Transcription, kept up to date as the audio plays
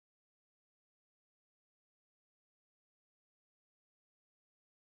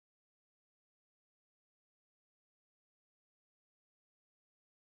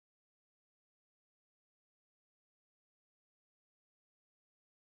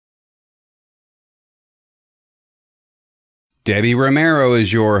Debbie Romero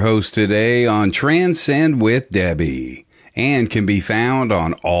is your host today on Transcend with Debbie and can be found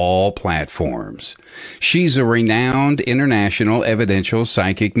on all platforms. She's a renowned international evidential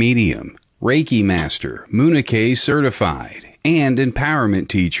psychic medium, Reiki master, Munike certified, and empowerment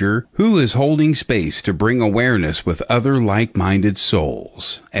teacher who is holding space to bring awareness with other like-minded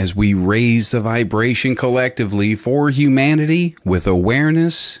souls as we raise the vibration collectively for humanity with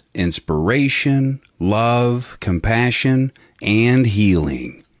awareness, inspiration, love, compassion, and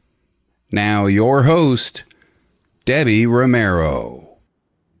healing. Now your host, Debbie Romero.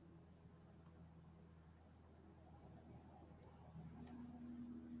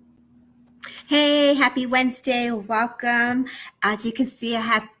 Hey, happy Wednesday. Welcome. As you can see, I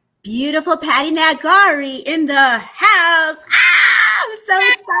have beautiful Patty Nagari in the house. I'm so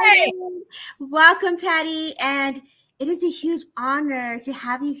excited. Welcome, Patty. And it is a huge honor to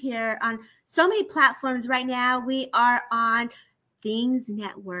have you here on so many platforms right now. We are on Things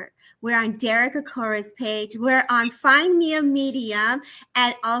Network. We're on Derek Akora's page. We're on Find Me a Medium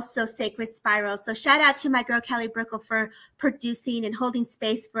and also Sacred Spiral. So shout out to my girl, Kelly Brickle, for producing and holding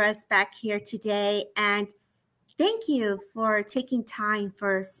space for us back here today. And thank you for taking time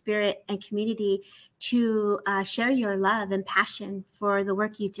for spirit and community to share your love and passion for the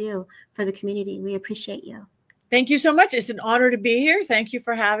work you do for the community. We appreciate you. Thank you so much. It's an honor to be here. Thank you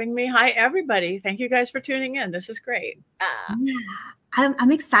for having me. Hi, everybody. Thank you guys for tuning in. This is great. Yeah.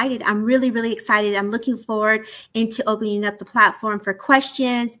 I'm excited. I'm really, really excited. I'm looking forward into opening up the platform for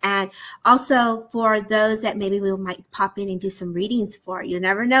questions and also for those that maybe we might pop in and do some readings for. You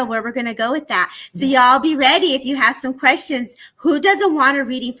never know where we're going to go with that. So y'all be ready if you have some questions. Who doesn't want a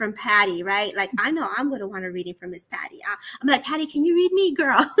reading from Patty, right? Like, I know I'm going to want a reading from Miss Patty. I'm like, Patty, can you read me,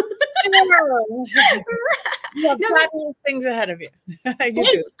 girl? You have fabulous things ahead of you. You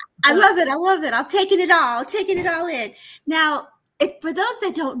do. I love it. I love it. I'm taking it all in. Now, for those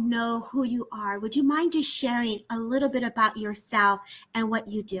that don't know who you are, would you mind just sharing a little bit about yourself and what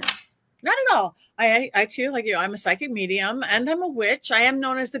you do? Not at all. I too, like you, I'm a psychic medium and I'm a witch. I am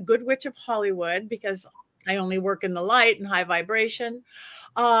known as the Good Witch of Hollywood because I only work in the light and high vibration.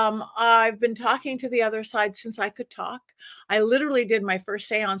 I've been talking to the other side since I could talk. I literally did my first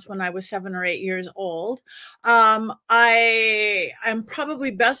seance when I was 7 or 8 years old. I'm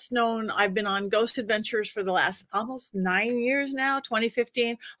probably best known. I've been on Ghost Adventures for the last almost 9 years now,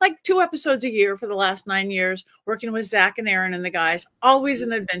 2015, like 2 episodes a year for the last 9 years, working with Zach and Aaron and the guys. Always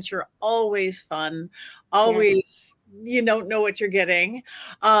an adventure, always fun, always. Yeah. You don't know what you're getting.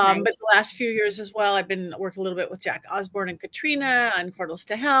 But the last few years as well, I've been working a little bit with Jack Osborne and Katrina and Portals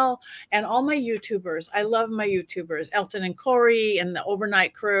to Hell and all my YouTubers. I love my YouTubers, Elton and Corey and the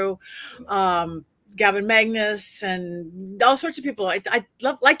Overnight Crew, Gavin Magnus and all sorts of people. I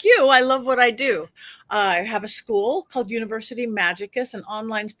love, like you, I love what I do. I have a school called University Magicus, an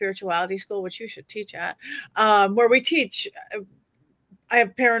online spirituality school, which you should teach at, where we teach. I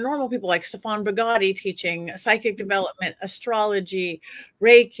have paranormal people like Stefan Bugatti teaching psychic development, astrology,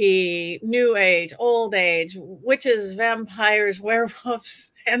 Reiki, New Age, Old Age, witches, vampires,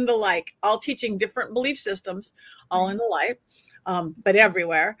 werewolves, and the like, all teaching different belief systems, all in the light, but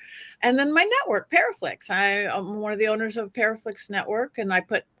everywhere. And then my network, Paraflix. I'm one of the owners of Paraflix Network, and I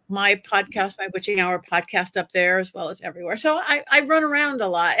put my podcast, my Witching Hour podcast up there as well as everywhere. So I run around a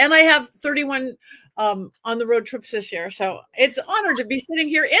lot, and I have 31 on the road trips this year. So it's an honor to be sitting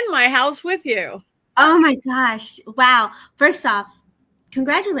here in my house with you. Oh my gosh. Wow. First off,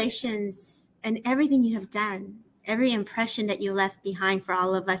 congratulations and everything you have done. Every impression that you left behind for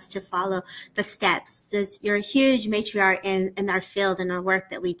all of us to follow the steps. You're a huge matriarch in our field and our work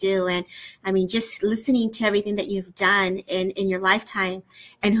that we do. And I mean, just listening to everything that you've done in your lifetime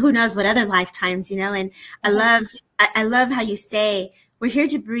and who knows what other lifetimes, you know, and I love how you say, we're here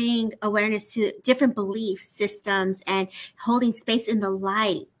to bring awareness to different belief systems and holding space in the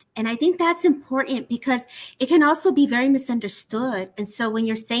light. And I think that's important because it can also be very misunderstood. And so when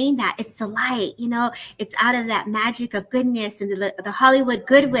you're saying that, it's the light, you know, it's out of that magic of goodness and the Hollywood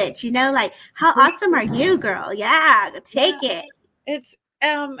good witch, you know, like how awesome are you, girl? Yeah, take it. It's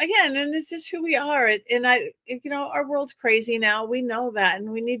again, and it's just who we are. And you know, our world's crazy now. We know that,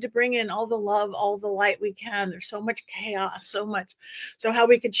 and we need to bring in all the love, all the light we can. There's so much chaos, so much. So how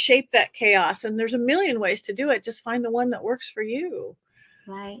we could shape that chaos, and there's a million ways to do it. Just find the one that works for you.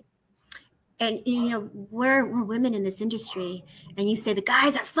 Right. And, you know, we're women in this industry, and you say the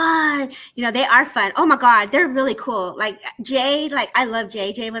guys are fun. You know, they are fun. Oh my God, they're really cool. Like Jay, like I love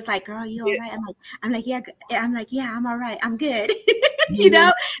Jay. Jay was like, girl, you all right? I'm like, yeah. I'm like, yeah, I'm all right. I'm good. you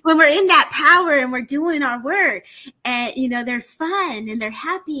know, when we're in that power and we're doing our work, and you know, they're fun and they're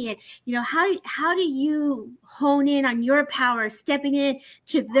happy, and you know, how do you hone in on your power, stepping in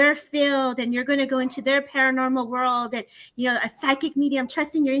to their field, and you're going to go into their paranormal world, and you know, a psychic medium,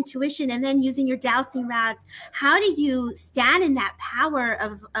 trusting your intuition, and then using your dowsing rods. How do you stand in that power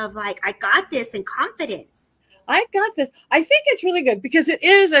of like, I got this, and confidence? I got this. I think it's really good because it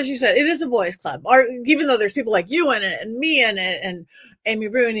is, as you said, it is a boys' club. Or even though there's people like you in it and me in it and Amy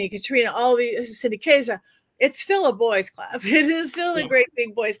Rooney, Katrina, all these, Cindy Keza, it's still a boys' club. It is still a great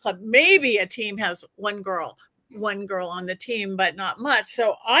big boys' club. Maybe a team has one girl on the team, but not much.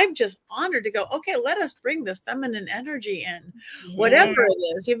 So I'm just honored to go, okay, let us bring this feminine energy in, whatever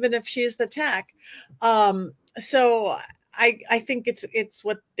it is, even if she's the tech. So I think it's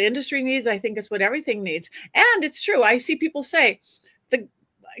what the industry needs. I think it's what everything needs. And it's true. I see people say,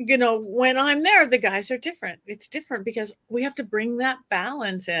 you know, when I'm there, the guys are different. It's different because we have to bring that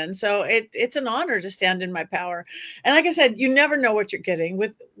balance in. So it's an honor to stand in my power. And like I said, you never know what you're getting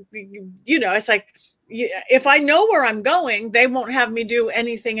with, you know, it's like, if I know where I'm going, they won't have me do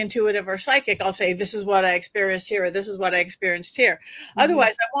anything intuitive or psychic. I'll say, this is what I experienced here, or this is what I experienced here.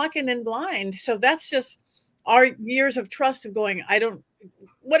 Otherwise, I'm walking in blind. So that's just our years of trust of going,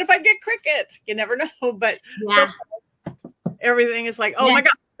 what if I get crickets? You never know. But so everything is like, oh my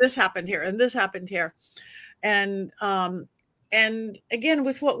God, this happened here and this happened here. And again,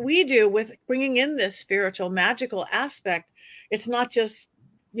 with what we do, with bringing in this spiritual, magical aspect, it's not just,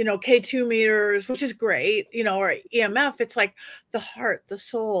 you know, K2 meters, which is great, you know, or EMF. It's like the heart, the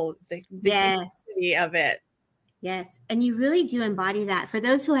soul, the unity of it. Yes. And you really do embody that. For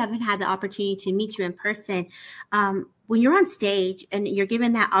those who haven't had the opportunity to meet you in person, when you're on stage and you're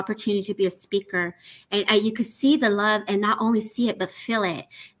given that opportunity to be a speaker, and you could see the love, and not only see it, but feel it,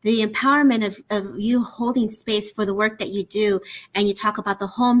 the empowerment of you holding space for the work that you do. And you talk about the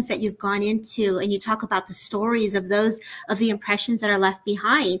homes that you've gone into, and you talk about the stories of the impressions that are left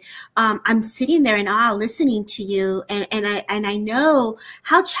behind. I'm sitting there in awe listening to you. And I know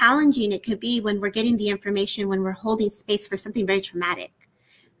how challenging it could be when we're getting the information, when we're holding space for something very traumatic,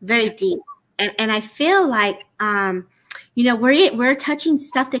 very deep. And I feel like, you know, we're touching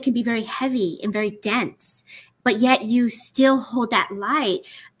stuff that can be very heavy and very dense, but yet you still hold that light.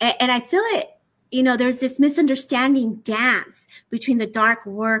 And I feel it, you know, there's this misunderstanding dance between the dark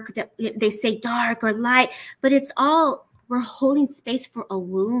work, that they say dark or light, but it's all, we're holding space for a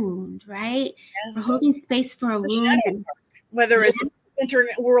wound, right? Yes. We're holding space for a wound. Whether it's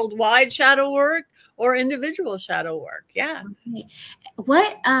worldwide shadow work or individual shadow work. Yeah. Okay.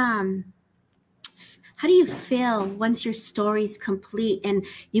 What, how do you feel once your story's complete and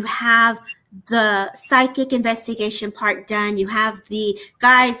you have the psychic investigation part done, you have the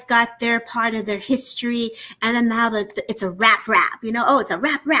guys got their part of their history, and then now it's a wrap, you know, oh, it's a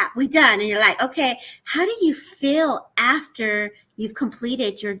wrap, we done. And you're like, okay, how do you feel after you've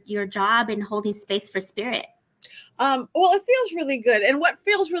completed your job in holding space for spirit? Well, it feels really good. And what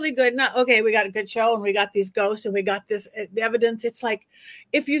feels really good, not, okay, we got a good show and we got these ghosts and we got this evidence. It's like,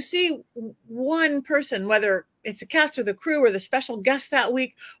 if you see one person, whether it's the cast or the crew or the special guest that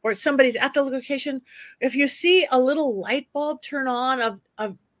week, or somebody's at the location, if you see a little light bulb turn on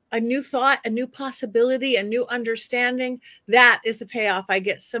of a new thought, a new possibility, a new understanding, that is the payoff. I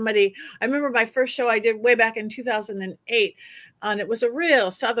get somebody, I remember my first show I did way back in 2008, and it was a real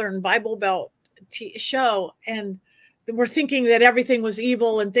Southern Bible Belt show, and we're thinking that everything was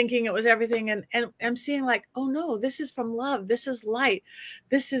evil and thinking it was everything, and I'm seeing like, oh no, this is from love, this is light,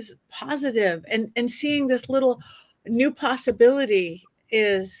 this is positive, and seeing this little new possibility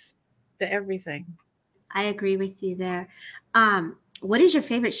is the everything. I agree with you there. What is your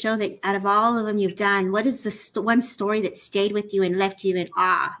favorite show that out of all of them you've done? What is the one story that stayed with you and left you in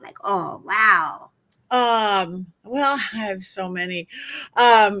awe? Like, oh wow. Well, I have so many.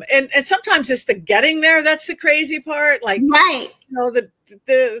 And sometimes it's the getting there. That's the crazy part. Like, right. You know,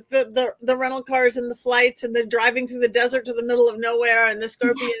 the rental cars and the flights and the driving through the desert to the middle of nowhere and the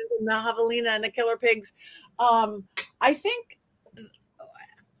scorpions and the javelina and the killer pigs. I think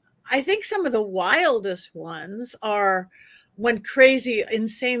some of the wildest ones are when crazy,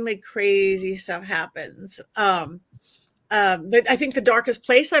 insanely crazy stuff happens. But I think the darkest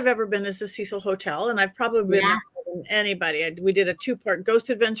place I've ever been is the Cecil Hotel, and I've probably been there more than anybody. We did a 2-part Ghost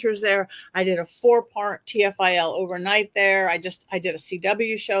Adventures there. I did a 4-part TFIL overnight there. I did a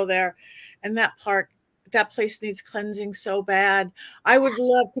CW show there, and that place needs cleansing so bad. I would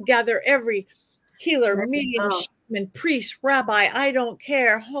love to gather every healer, medium, shaman, priest, rabbi, I don't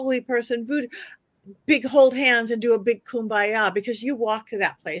care, holy person, voodoo, big hold hands and do a big kumbaya, because you walk to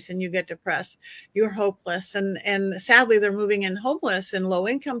that place and you get depressed, you're hopeless, and sadly they're moving in homeless and low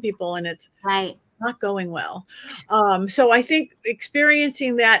income people, and it's Right. not going well. So I think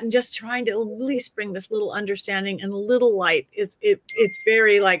experiencing that and just trying to at least bring this little understanding and a little light it's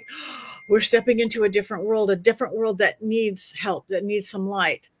very like we're stepping into a different world that needs help, that needs some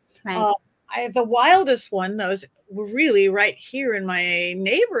light. Right. The wildest one, those were really right here in my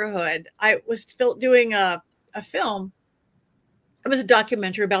neighborhood. I was doing a film. It was a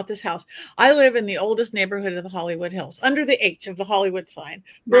documentary about this house. I live in the oldest neighborhood of the Hollywood Hills, under the H of the Hollywood sign.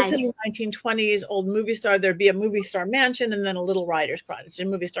 Built in the 1920s, old movie star. There'd be a movie star mansion and then a little writer's cottage. A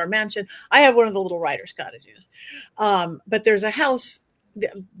movie star mansion. I have one of the little writer's cottages. But there's a house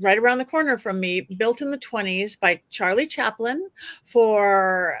right around the corner from me, built in the 20s by Charlie Chaplin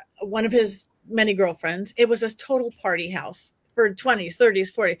for one of his many girlfriends. It was a total party house for 20s,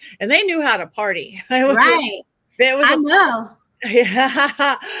 30s, 40s. And they knew how to party. Right. I know.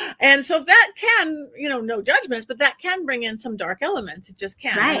 Yeah. And so that can, no judgments, but that can bring in some dark elements. It just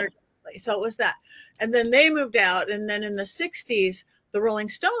can. Right. So it was that. And then they moved out. And then in the 60s, the Rolling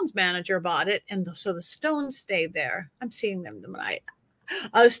Stones manager bought it. And so the Stones stayed there. I'm seeing them tonight.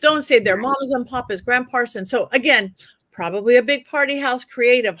 The Stones stayed there. Mamas and Papas, Graham Parsons. So again, probably a big party house,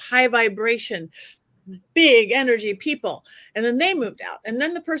 creative, high vibration, big energy people. And then they moved out. And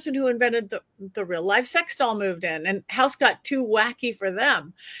then the person who invented the real life sex doll moved in, and house got too wacky for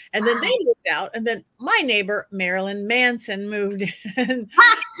them. And then they moved out. And then my neighbor, Marilyn Manson, moved in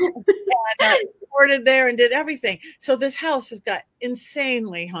and recorded there and did everything. So this house has got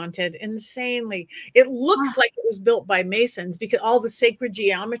insanely haunted, insanely. It looks like it was built by Masons because all the sacred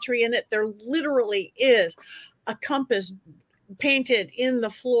geometry in it, there literally is a compass painted in the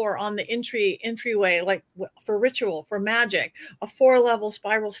floor on the entryway, like for ritual, for magic, a 4-level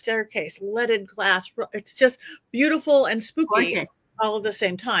spiral staircase, leaded glass. It's just beautiful and spooky. Gorgeous. All at the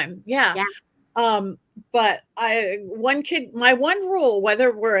same time. Yeah. But my one rule,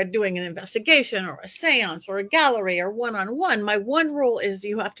 whether we're doing an investigation or a seance or a gallery or one-on-one, my one rule is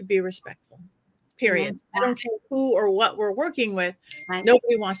you have to be respectful. Period. I don't care who or what we're working with. Right.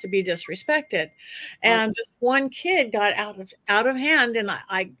 Nobody wants to be disrespected. And this one kid got out of hand, and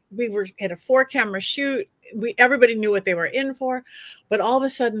we were at a 4-camera shoot. Everybody knew what they were in for, but all of a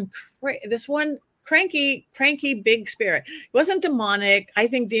sudden, this one cranky big spirit. It wasn't demonic. I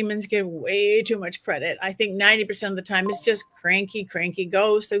think demons give way too much credit. I think 90% of the time it's just cranky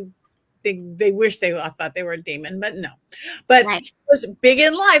ghosts. They wish they thought they were a demon, but no. But it was big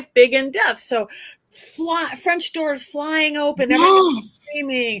in life, big in death. So French doors flying open, everything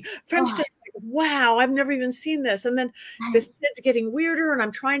screaming. French doors, like, wow, I've never even seen this. And then this kid's getting weirder, and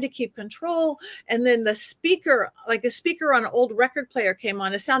I'm trying to keep control. And then the speaker on an old record player came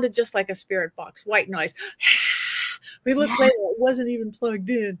on. It sounded just like a spirit box, white noise. We looked later, it wasn't even plugged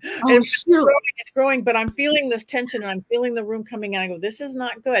in. And it's growing, but I'm feeling this tension, and I'm feeling the room coming in. I go, this is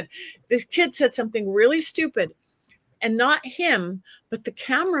not good. This kid said something really stupid, and not him, but the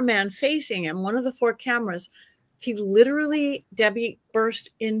cameraman facing him, one of the 4 cameras, he literally, Debbie,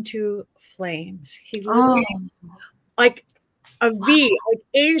 burst into flames. He literally, like a V, like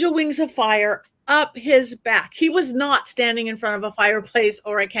angel wings of fire, up his back. He was not standing in front of a fireplace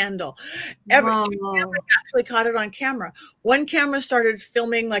or a candle. Two cameras actually caught it on camera. One camera started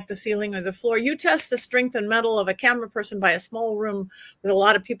filming like the ceiling or the floor. You test the strength and metal of a camera person by a small room with a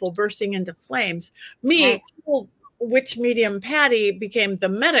lot of people bursting into flames. Me, witch medium Patty, became the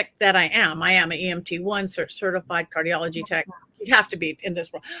medic that I am. I am an EMT1 certified cardiology tech. You'd have to be in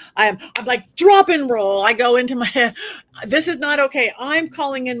this world. I'm like, drop and roll. I go into my head. This is not okay. I'm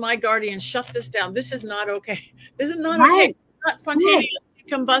calling in my guardian. Shut this down. This is not okay. This is not okay. Not spontaneously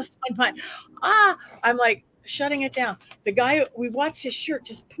combust on my. I'm like shutting it down. The guy, we watched his shirt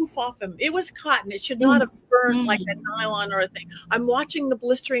just poof off him. It was cotton. It should not have burned like a nylon or a thing. I'm watching the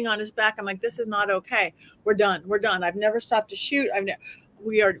blistering on his back. I'm like, this is not okay. We're done. We're done. I've never stopped to shoot.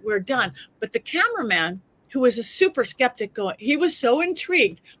 We're done. But the cameraman, who was a super skeptic, he was so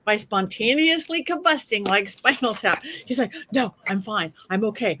intrigued by spontaneously combusting like Spinal Tap. He's like, no, I'm fine. I'm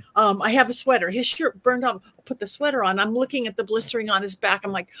okay. I have a sweater. His shirt burned up. I'll put the sweater on. I'm looking at the blistering on his back.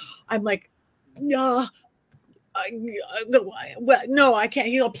 I'm like, no, no, I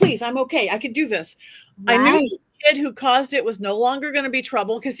can't. Please, I'm okay. I could do this. Right. I knew the kid who caused it was no longer going to be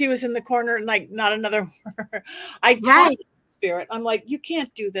trouble because he was in the corner and like not another. Spirit. I'm like, you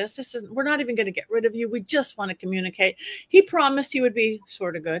can't do this. We're not even going to get rid of you. We just want to communicate. He promised he would be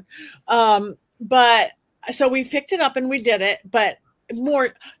sort of good. But so we picked it up and we did it, but more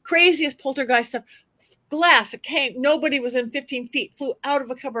craziest poltergeist stuff. glass, it came, nobody was in 15 feet, flew out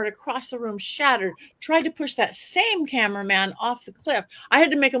of a cupboard across the room, shattered, tried to push that same cameraman off the cliff. I had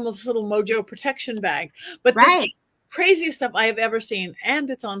to make him this little Mojo protection bag. But the craziest stuff I have ever seen, and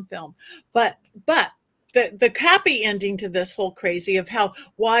it's on film. But the happy ending to this whole crazy of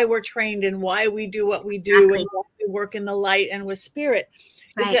why we're trained and why we do what we do and why we work in the light and with spirit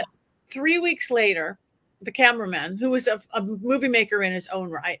is that 3 weeks later, the cameraman, who was a movie maker in his own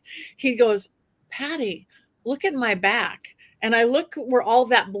right, he goes, Patty, look at my back. And I look where all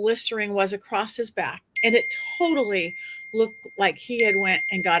that blistering was across his back. And it totally looked like he had went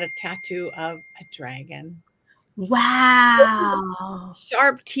and got a tattoo of a dragon. Wow.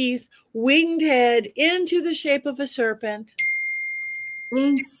 Sharp teeth, winged head into the shape of a serpent.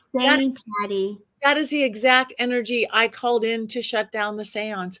 Insane, Patty. That is the exact energy I called in to shut down the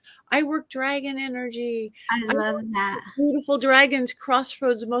seance. I work dragon energy. I love that. Beautiful dragons,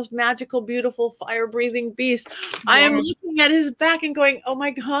 Crossroads, most magical, beautiful, fire-breathing beast. Yes. I am looking at his back and going, oh my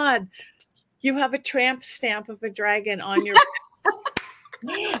God, you have a tramp stamp of a dragon on your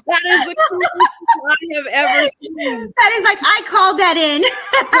That is the coolest I have ever seen. That is like, I called that in.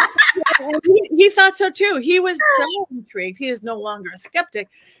 He thought so too. He was so intrigued. He is no longer a skeptic.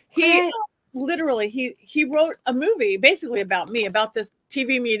 He literally, he wrote a movie basically about me, about this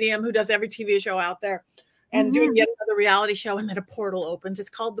TV medium who does every TV show out there and doing yet another reality show. And then a portal opens. It's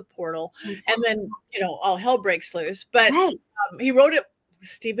called The Portal. And then, all hell breaks loose. But he wrote it.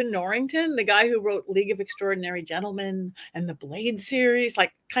 Stephen Norrington, the guy who wrote League of Extraordinary Gentlemen and the Blade series,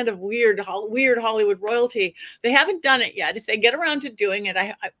 like kind of weird Hollywood royalty. They haven't done it yet. If they get around to doing it,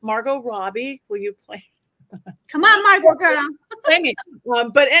 Margot Robbie, will you play? Come on, Margot, girl. Play me.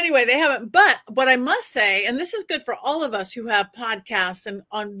 But anyway, they haven't. But what I must say, and this is good for all of us who have podcasts and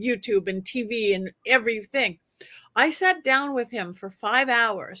on YouTube and TV and everything, I sat down with him for 5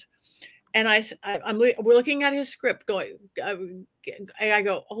 hours. And we're looking at his script going, I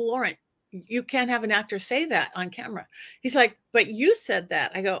go, oh, Lauren, you can't have an actor say that on camera. He's like, but you said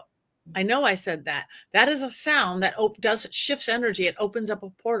that. I go, I know I said that. That is a sound that shifts energy. It opens up a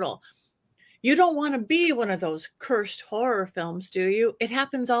portal. You don't want to be one of those cursed horror films, do you? It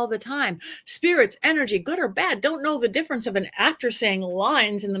happens all the time. Spirits, energy, good or bad, don't know the difference of an actor saying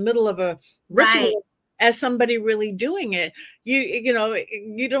lines in the middle of a ritual as somebody really doing it. You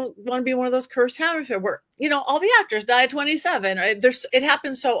don't want to be one of those cursed hammers where, all the actors die at 27. It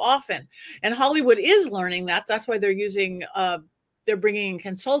happens so often. And Hollywood is learning that. That's why they're using, they're bringing in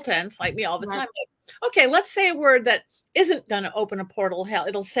consultants like me all the time. Okay, let's say a word that isn't going to open a portal hell.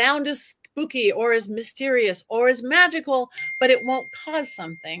 It'll sound as spooky or as mysterious or as magical, but it won't cause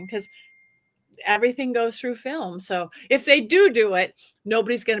something because everything goes through film. So if they do it,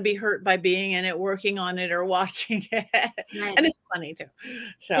 nobody's going to be hurt by being in it, working on it, or watching it. And it's funny too.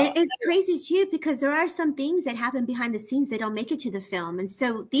 So it's crazy too, because there are some things that happen behind the scenes that don't make it to the film. And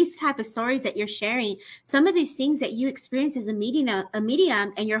so these type of stories that you're sharing, some of these things that you experience as a medium,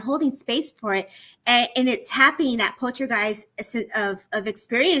 and you're holding space for it, and it's happening, that poltergeist of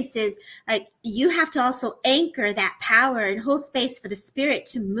experiences, like you have to also anchor that power and hold space for the spirit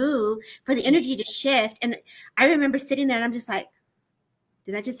to move, for the energy to shift. And I remember sitting there and I'm just like,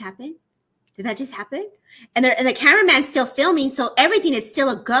 did that just happen? Did that just happen? And the cameraman's still filming, so everything is still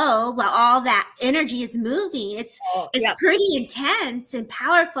a go while all that energy is moving. It's pretty intense and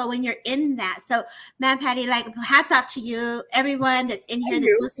powerful when you're in that. So, man, Patty, like, hats off to you, everyone that's in here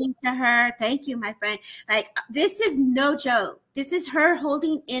that's listening to her. Thank you, my friend. Like, this is no joke. This is her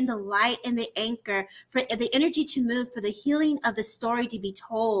holding in the light and the anchor for the energy to move, for the healing of the story to be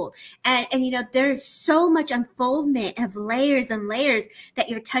told. And there's so much unfoldment of layers and layers that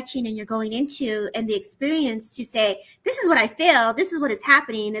you're touching and you're going into, and the experience to say, this is what I feel, this is what is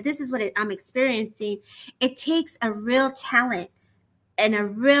happening, that this is what I'm experiencing. It takes a real talent and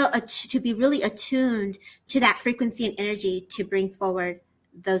to be really attuned to that frequency and energy to bring forward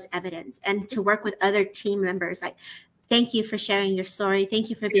those evidence and to work with other team members. Like, thank you for sharing your story. Thank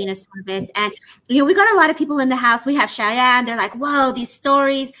you for being a service. And, we got a lot of people in the house. We have Cheyenne. They're like, whoa, these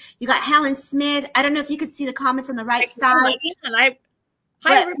stories. You got Helen Smith. I don't know if you could see the comments on the right side.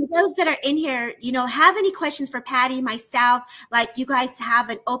 But for those that are in here, have any questions for Patty, myself, like, you guys have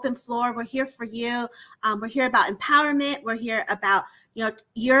an open floor. We're here for you. We're here about empowerment. We're here about,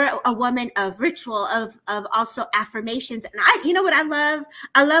 you're a woman of ritual, of also affirmations. And what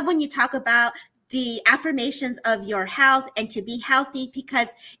I love when you talk about the affirmations of your health and to be healthy, because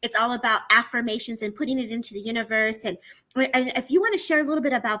it's all about affirmations and putting it into the universe. And if you want to share a little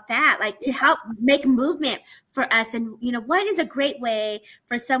bit about that, like to help make movement for us, and what is a great way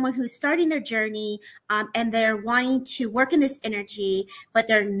for someone who's starting their journey and they're wanting to work in this energy, but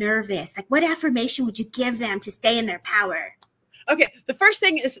they're nervous, like what affirmation would you give them to stay in their power? Okay, the first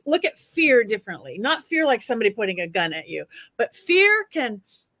thing is look at fear differently. Not fear like somebody pointing a gun at you, but fear can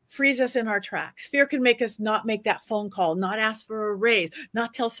freeze us in our tracks. Fear can make us not make that phone call, not ask for a raise,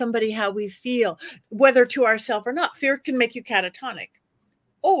 not tell somebody how we feel, whether to ourselves or not. Fear can make you catatonic.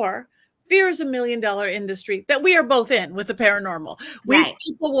 Or fear is $1 million industry that we are both in with the paranormal. Right.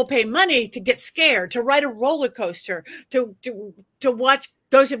 People will pay money to get scared, to ride a roller coaster, to watch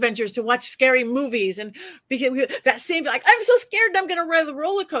ghost adventures, to watch scary movies. And because that same, like, I'm so scared and I'm going to ride the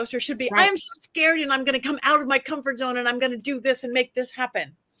roller coaster should be, right. I am so scared and I'm going to come out of my comfort zone and I'm going to do this and make this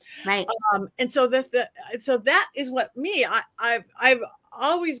happen. Right. And so so that is what I've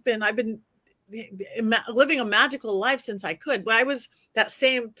always been, I've been living a magical life since I could. When I was that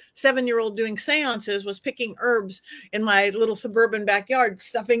same 7-year-old doing seances, was picking herbs in my little suburban backyard,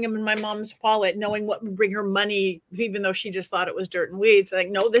 stuffing them in my mom's wallet, knowing what would bring her money, even though she just thought it was dirt and weeds. Like,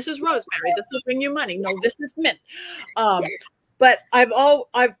 no, this is rosemary. This will bring you money. No, this is mint. But I've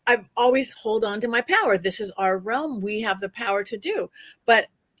always hold on to my power. This is our realm. We have the power to do. But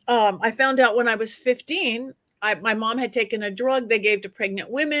I found out when I was 15, my mom had taken a drug they gave to pregnant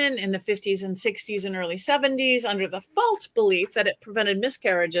women in the 50s and 60s and early 70s under the false belief that it prevented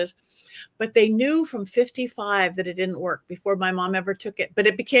miscarriages. But they knew from 55 that it didn't work before my mom ever took it. But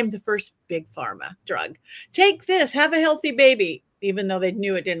it became the first big pharma drug. Take this, have a healthy baby, even though they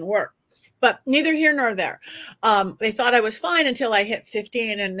knew it didn't work. But neither here nor there. They thought I was fine until I hit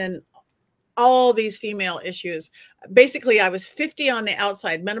 15, and then all these female issues. Basically, I was 50 on the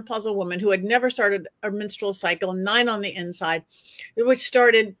outside, menopausal woman who had never started a menstrual cycle, 9 on the inside, which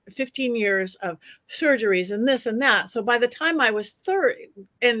started 15 years of surgeries and this and that. So by the time I was 30,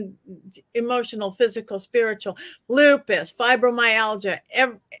 and emotional, physical, spiritual, lupus, fibromyalgia,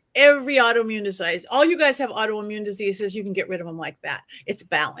 every autoimmune disease, all you guys have autoimmune diseases, you can get rid of them like that. It's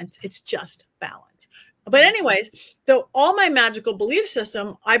balance. It's just balance. But anyways, so all my magical belief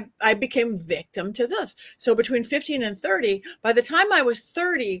system, I became victim to this. So between 15 and 30, by the time I was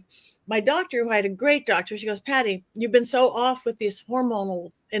 30, my doctor, who I had a great doctor, she goes, Patty, you've been so off with this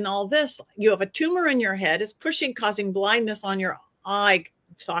hormonal and all this. You have a tumor in your head. It's causing blindness on your eye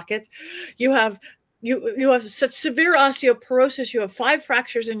sockets. You have such severe osteoporosis. You have 5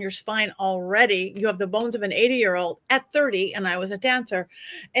 fractures in your spine already. You have the bones of an 80-year-old at 30, and I was a dancer.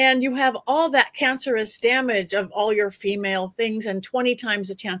 And you have all that cancerous damage of all your female things and 20 times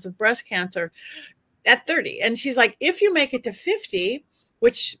the chance of breast cancer at 30. And she's like, if you make it to 50,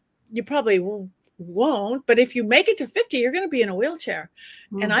 which you probably won't, but if you make it to 50, you're going to be in a wheelchair.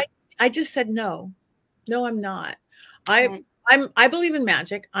 Mm. And I just said, no, I'm not. I believe in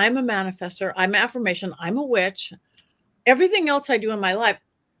magic. I'm a manifester. I'm affirmation. I'm a witch. Everything else I do in my life,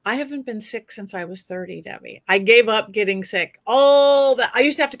 I haven't been sick since I was 30, Debbie. I gave up getting sick. All that. I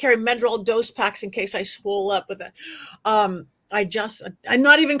used to have to carry Medrol dose packs in case I swole up with it. I'm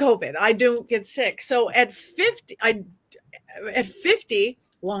not even COVID. I don't get sick. So at 50,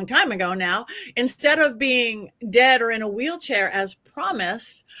 long time ago now, instead of being dead or in a wheelchair as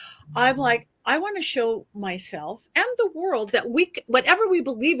promised, I'm like, I want to show myself and the world that whatever we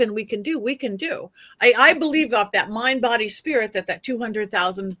believe in, we can do. I believe off that mind, body, spirit that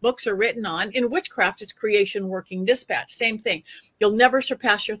 200,000 books are written on. In witchcraft, it's creation, working, dispatch. Same thing. You'll never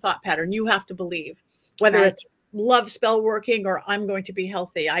surpass your thought pattern. You have to believe, whether right. It's love spell working or I'm going to be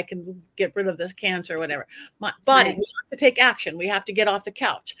healthy. I can get rid of this cancer or whatever. My body, right. We have to take action. We have to get off the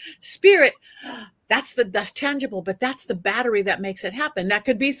couch. Spirit, that's tangible, but that's the battery that makes it happen. That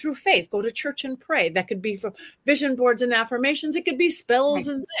could be through faith. Go to church and pray. That could be from vision boards and affirmations. It could be spells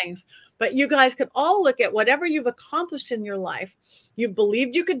right. And things. But you guys could all look at whatever you've accomplished in your life. You've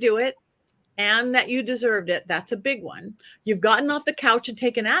believed you could do it and that you deserved it. That's a big one. You've gotten off the couch and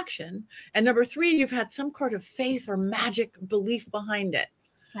taken action. And number 3, you've had some kind of faith or magic belief behind it.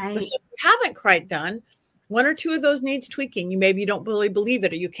 Right. The stuff you haven't quite done, 1 or 2 of those needs tweaking. Maybe you don't really believe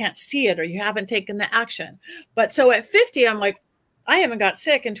it, or you can't see it, or you haven't taken the action. But so at 50, I'm like, I haven't got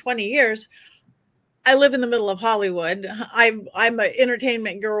sick in 20 years. I live in the middle of Hollywood. I'm an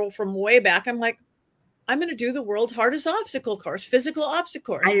entertainment girl from way back. I'm like, I'm going to do the world's hardest obstacle course, physical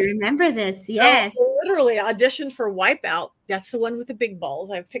obstacle course. I remember this. Yes. So literally auditioned for Wipeout. That's the one with the big balls.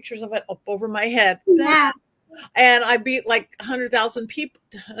 I have pictures of it up over my head. Yeah. And I beat like 100,000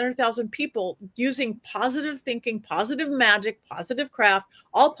 people using positive thinking, positive magic, positive craft,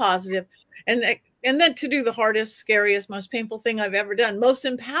 all positive. And then to do the hardest, scariest, most painful thing I've ever done, most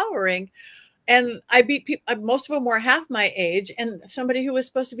empowering. And I beat people, most of them were half my age, and somebody who was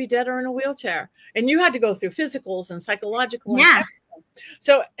supposed to be dead or in a wheelchair. And you had to go through physicals and psychological. Yeah.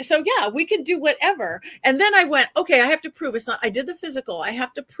 So yeah, we can do whatever. And then I went, okay, I have to prove it's not, I did the physical. I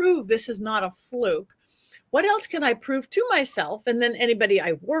have to prove this is not a fluke. What else can I prove to myself? And then anybody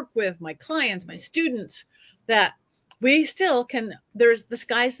I work with, my clients, my students, that we still can, the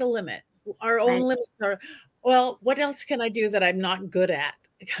sky's the limit. Our own limits are, well, what else can I do that I'm not good at?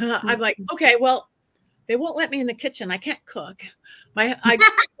 I'm like, okay, well, they won't let me in the kitchen. I can't cook. Me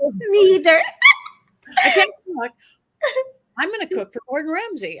either. I can't cook. I'm going to cook for Gordon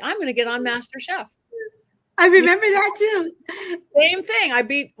Ramsay. I'm going to get on Master Chef. I remember that too. Same thing. I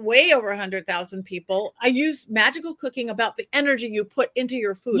beat way over 100,000 people. I use magical cooking about the energy you put into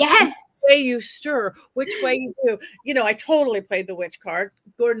your food. Yes. Which way you stir, which way you do. You know, I totally played the witch card.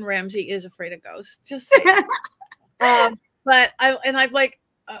 Gordon Ramsay is afraid of ghosts. Just saying. But I've like,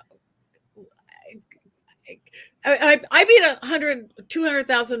 I beat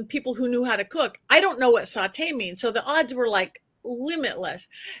 200,000 people who knew how to cook. I don't know what saute means. So the odds were like limitless.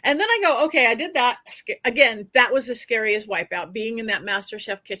 And then I go, okay, I did that. Again, that was the scariest wipeout, being in that Master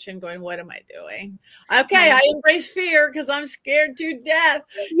Chef kitchen going, what am I doing? Okay, I embrace fear because I'm scared to death.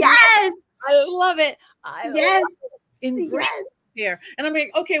 Yes. I love it. Yes. Embrace fear. And I'm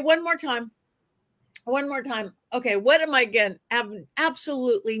like, okay, one more time. Okay, what am I again having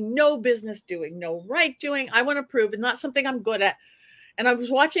absolutely no business doing, no right doing? I want to prove it's not something I'm good at. And I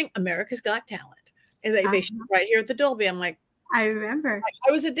was watching America's Got Talent, and they showed right here at the Dolby. I'm like, I remember.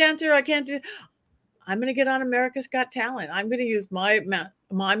 I was a dancer. I can't do. I'm going to get on America's Got Talent. I'm going to use my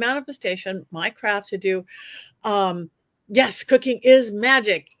manifestation, my craft to do. Yes, cooking is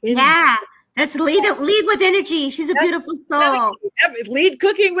magic. Yeah. That's lead with energy. She's a beautiful soul. Lead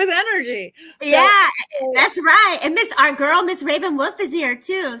cooking with energy. Yeah, that's right. And our girl, Miss Raven Wolf, is here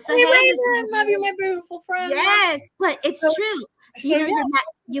too. So hey, Raven, love you, my beautiful friend. Yes, but it's true.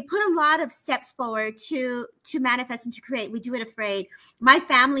 You put a lot of steps forward to manifest and to create. We do it afraid. My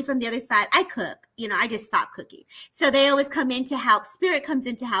family from the other side, I cook. I just stopped cooking. So they always come in to help. Spirit comes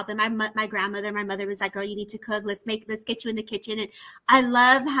in to help. And my grandmother, my mother was like, girl, you need to cook. Let's get you in the kitchen. And I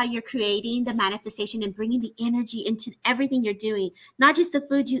love how you're creating the manifestation and bringing the energy into everything you're doing. Not just the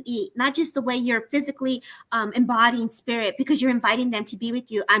food you eat, not just the way you're physically embodying spirit, because you're inviting them to be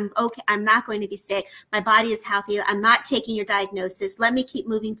with you. I'm okay. I'm not going to be sick. My body is healthy. I'm not taking your diagnosis. Let me keep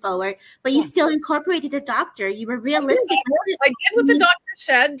moving forward. But you still incorporated a doctor. You were realistic. I did what the doctor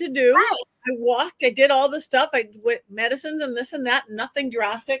said to do. Right. I walked. I did all the stuff. I went medicines and this and that. Nothing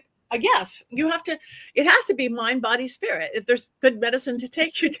drastic. I guess it has to be mind, body, spirit. If there's good medicine to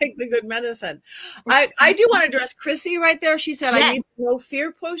take, you take the good medicine. I do want to address Chrissy right there. She said, I need no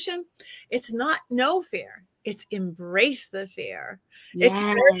fear potion. It's not no fear. It's embrace the fear. Yes. It's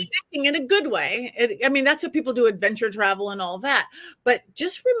very addicting in a good way. That's what people do, adventure travel and all that. But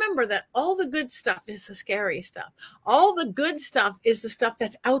just remember that all the good stuff is the scary stuff. All the good stuff is the stuff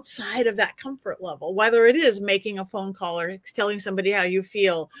that's outside of that comfort level, whether it is making a phone call or telling somebody how you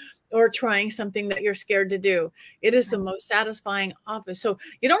feel or trying something that you're scared to do. It is the most satisfying office. So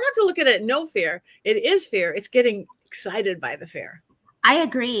you don't have to look at it no fear. It is fear. It's getting excited by the fear. I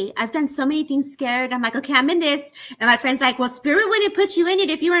agree. I've done so many things scared. I'm like, okay, I'm in this. And my friend's like, well, spirit wouldn't put you in it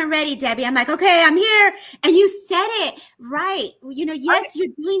if you weren't ready, Debbie. I'm like, okay, I'm here. And you said it right. Yes,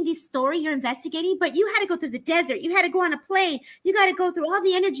 you're doing this story, you're investigating, but you had to go through the desert. You had to go on a plane. You got to go through all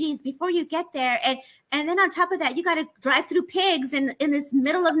the energies before you get there. And then on top of that, you got to drive through pigs in this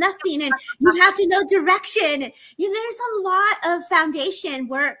middle of nothing. And you have to know direction. There's a lot of foundation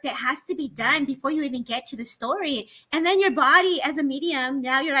work that has to be done before you even get to the story. And then your body as a medium,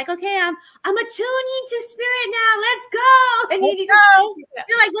 now you're like, okay, I'm attuning to spirit now. Let's go. And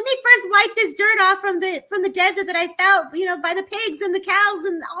you're like, let me first wipe this dirt off from the desert that I felt, by the pigs and the cows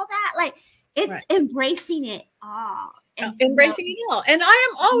and all that. Like, it's embracing it all. Embracing it all. And I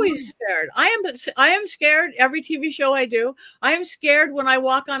am always scared. I am scared every TV show I do. I am scared when I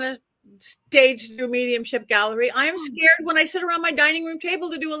walk on a stage to do mediumship gallery. I am scared when I sit around my dining room table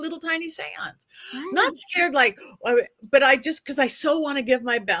to do a little tiny seance. Not scared but I just, because I so want to give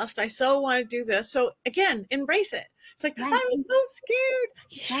my best. I so want to do this. So again, embrace it. It's like, I'm so scared.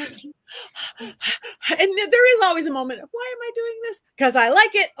 Yes. And there is always a moment of, why am I doing this? Because I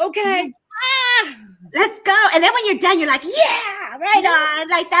like it. Okay. Let's go. And then when you're done, you're like, yeah, right on.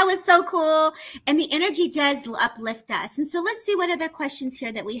 Like, that was so cool. And the energy does uplift us. And so let's see what other questions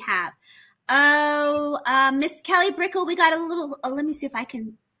here that we have. Oh, Miss Kelly Brickle, we got a little, let me see if I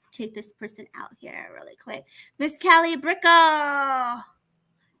can take this person out here really quick. Miss Kelly Brickle,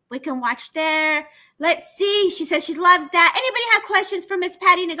 we can watch there. Let's see. She says she loves that. Anybody have questions for Miss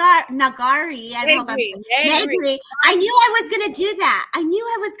Patty Nagari? I hope I'm Negri. I knew I was going to do that. I knew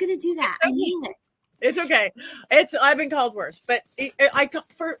I was going to do that. I knew it. It's okay. I've been called worse, but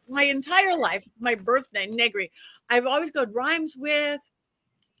for my entire life, my birthday, Negri, I've always gone rhymes with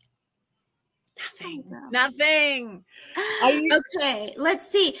nothing. Oh, nothing. Okay, let's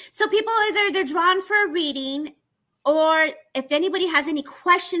see. So people either they're drawn for a reading, or if anybody has any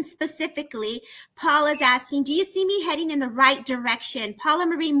questions specifically, Paula's asking, do you see me heading in the right direction? Paula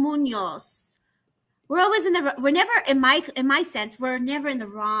Marie Munoz. We're always we're never, in my sense, we're never in the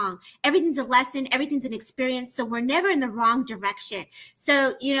wrong. Everything's a lesson, everything's an experience, so we're never in the wrong direction.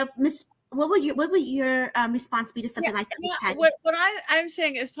 So, you know, Miss, what would your response be to something like that? Yeah, what I'm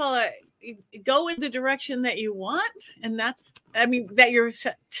saying is, Paula, go in the direction that you want, and that's, I mean, that you're,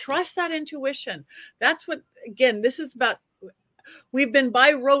 trust that intuition. That's what, again, this is about. We've been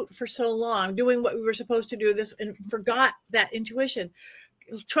by rote for so long, doing what we were supposed to do, this, and forgot that intuition.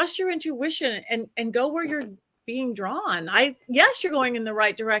 Trust your intuition and go where you're being drawn. Yes, you're going in the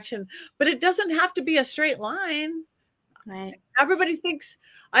right direction, but it doesn't have to be a straight line. Right. Everybody thinks,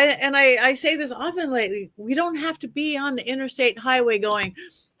 I say this often lately, we don't have to be on the interstate highway going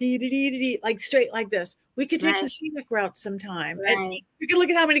like straight like this. We could take the scenic route sometime. Right. And you can look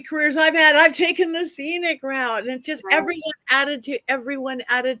at how many careers I've had. I've taken the scenic route, and it's just everyone added to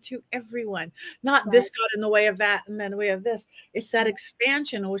everyone. Not this got in the way of that, and then we have this. It's that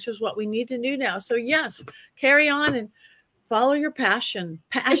expansion, which is what we need to do now. So yes, carry on and follow your passion.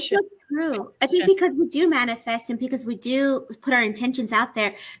 It's so true. I think because we do manifest and because we do put our intentions out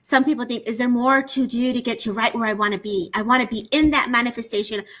there, some people think, is there more to do to get to right where I want to be? I want to be in that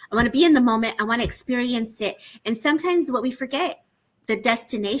manifestation. I want to be in the moment. I want to experience it. And sometimes what we forget, the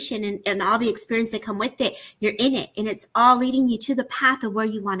destination and all the experience that come with it, you're in it. And it's all leading you to the path of where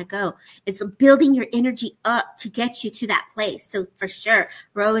you want to go. It's building your energy up to get you to that place. So for sure,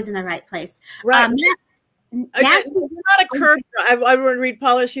 we're always in the right place. Right. You're not a curb driver. I want to read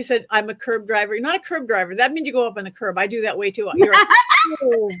Paula. She said, I'm a curb driver. You're not a curb driver. That means you go up on the curb. I do that way too. You're a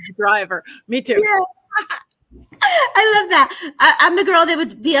curb driver. Me too. Yeah. I love that. I'm the girl that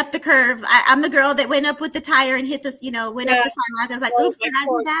would be up the curve. I'm the girl that went up with the tire and hit this, went up the sidewalk. I was like, oops, did I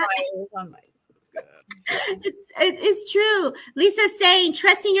do that? It's true. Lisa's saying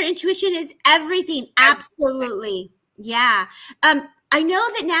trusting your intuition is everything. Absolutely. Yeah. I know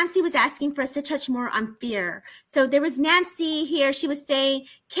that Nancy was asking for us to touch more on fear. So there was Nancy here. She was saying,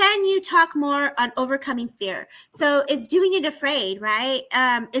 can you talk more on overcoming fear? So it's doing it afraid, right?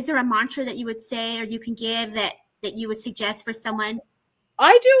 Is there a mantra that you would say or you can give that you would suggest for someone?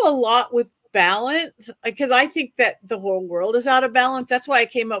 I do a lot with balance because I think that the whole world is out of balance. That's why I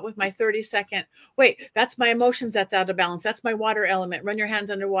came up with my 30-second. Wait, that's my emotions that's out of balance. That's my water element. Run your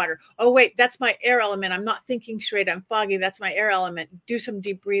hands underwater. Oh, wait, that's my air element. I'm not thinking straight. I'm foggy. That's my air element. Do some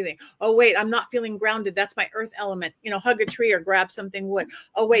deep breathing. Oh, wait, I'm not feeling grounded. That's my earth element. Hug a tree or grab something wood.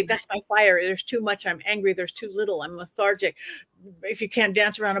 Oh, wait, that's my fire. There's too much. I'm angry. There's too little. I'm lethargic. If you can't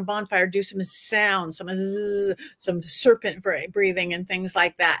dance around a bonfire, do some sound, some serpent breathing and things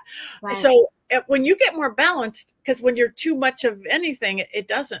like that. Right. So when you get more balanced, because when you're too much of anything, it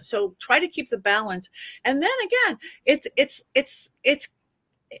doesn't. So try to keep the balance. And then again, it's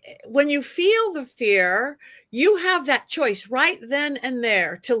when you feel the fear, you have that choice right then and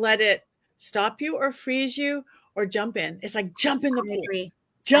there to let it stop you or freeze you or jump in. It's like jump in the pool.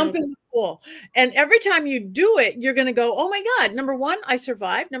 Jump in the pool. And every time you do it, you're going to go, oh my God, number one, I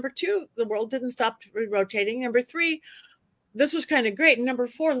survived. Number two, the world didn't stop rotating. Number three, this was kind of great. And number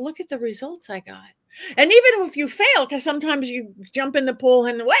four, look at the results I got. And even if you fail, because sometimes you jump in the pool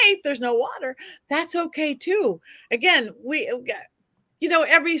and wait, there's no water, that's okay too. Again,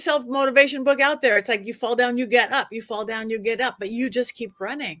 every self-motivation book out there, it's like you fall down, you get up, you fall down, you get up, but you just keep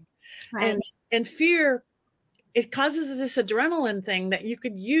running. Right. And fear, it causes this adrenaline thing that you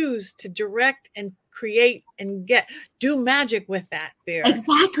could use to direct and create and do magic with that fear.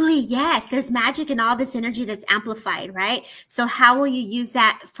 Exactly. Yes. There's magic in all this energy that's amplified, right? So how will you use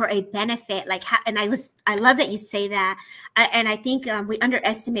that for a benefit? I love that you say that. And I think we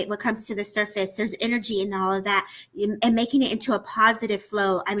underestimate what comes to the surface. There's energy in all of that and making it into a positive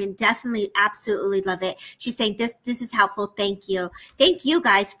flow. I mean, definitely, absolutely love it. She's saying this is helpful. Thank you. Thank you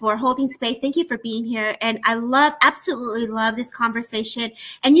guys for holding space. Thank you for being here. And I absolutely love this conversation.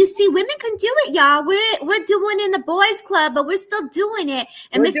 And you see, women can do it, y'all. We're doing in the boys club, but we're still doing it.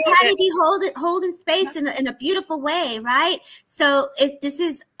 And Miss Patty be holding space in a beautiful way, right? So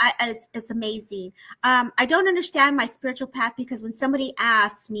it's amazing. I don't understand my spiritual path, because when somebody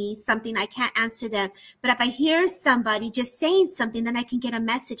asks me something, I can't answer them. But if I hear somebody just saying something, then I can get a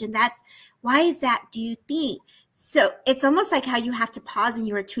message. And that's, why is that, do you think? So it's almost like how you have to pause and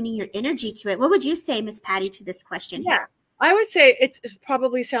you are tuning your energy to it. What would you say, Miss Patty, to this question here? I would say it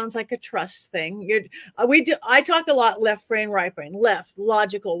probably sounds like a trust thing. I talk a lot left brain, right brain. Left,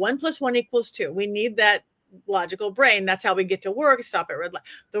 logical. 1 + 1 = 2. We need that logical brain. That's how we get to work, stop at red light.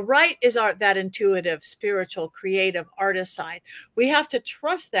 The right is that intuitive, spiritual, creative, artist side. We have to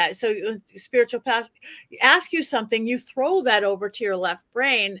trust that. So spiritual path, ask you something, you throw that over to your left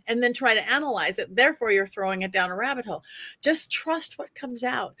brain and then try to analyze it. Therefore, you're throwing it down a rabbit hole. Just trust what comes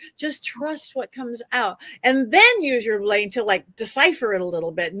out. Just trust what comes out. And then use your brain to like decipher it a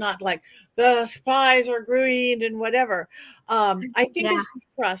little bit, not like the spies are green and whatever. I think it's just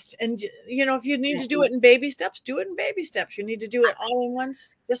trust. And, you know, if you need to do it in baby steps, do it in baby steps. You need to do it all in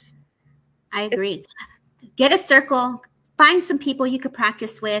once. I agree. Get a circle. Find some people you could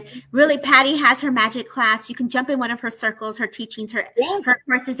practice with. Really, Patty has her magic class. You can jump in one of her circles, her teachings, her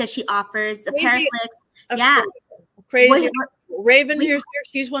courses that she offers, the Paraflix. Yeah. Crazy. Raven here,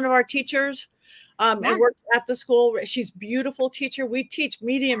 she's one of our teachers. And works at the school. She's a beautiful teacher. We teach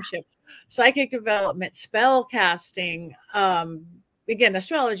mediumship, psychic development, spell casting, again,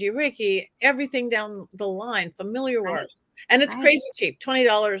 astrology, Reiki, everything down the line, familiar work. And it's crazy cheap,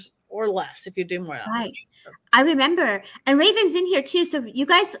 $20 or less if you do more. I remember. And Raven's in here too. So you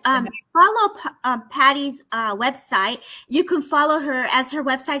guys follow Patty's website. You can follow her as her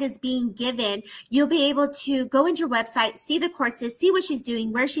website is being given. You'll be able to go into her website, see the courses, see what she's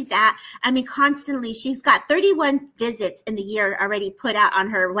doing, where she's at. I mean, constantly. She's got 31 visits in the year already put out on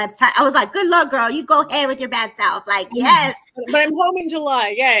her website. I was like, good luck, girl. You go ahead with your bad self. Like, yes. But I'm home in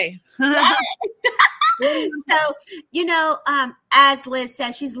July. Yay. So, you know, as Liz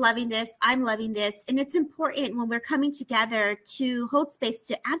says, she's loving this. I'm loving this. And it's important when we're coming together to hold space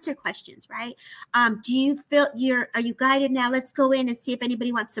to answer questions, right? Do you feel are you guided now? Let's go in and see if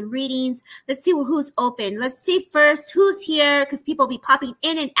anybody wants some readings. Let's see who's open. Let's see first who's here, because people will be popping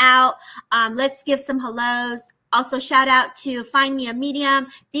in and out. Let's give some hellos. Also, shout out to Find Me a Medium,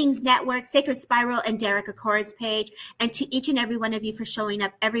 Things Network, Sacred Spiral, and Derek Akora's page. And to each and every one of you for showing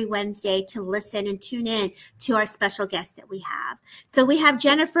up every Wednesday to listen and tune in to our special guests that we have. So we have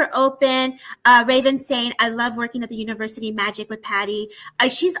Jennifer open, Raven saying, I love working at the University Magic with Patty.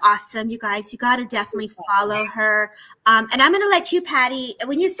 She's awesome, you guys. You got to definitely follow her. And I'm going to let you, Patty,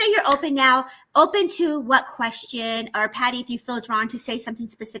 when you say you're open now, open to what question, or Patty, if you feel drawn to say something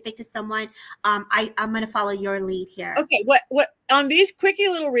specific to someone, I'm going to follow your lead here. Okay. What on these quickie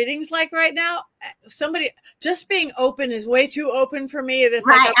little readings, like right now, somebody just being open is way too open for me. That's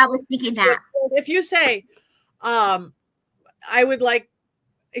right. Like, I was thinking that. If you say, I would like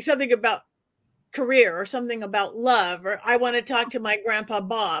something about career or something about love, or I want to talk to my grandpa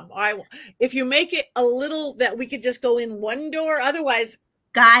Bob, if you make it a little that we could just go in one door, otherwise.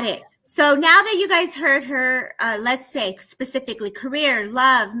 Got it. So now that you guys heard her, let's say specifically career,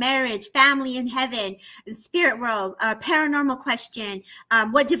 love, marriage, family in heaven, spirit world, paranormal question,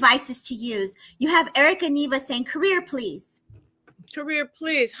 what devices to use. You have Erica Neva saying career, please. Career,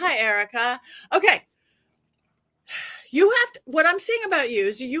 please. Hi, Erica. Okay. You have to, what I'm seeing about you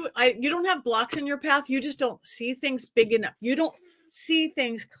is you don't have blocks in your path. You just don't see things big enough. You don't see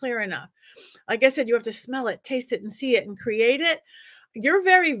things clear enough. Like I said, you have to smell it, taste it, and see it and create it. You're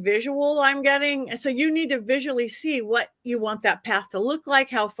very visual, I'm getting. And so you need to visually see what you want that path to look like,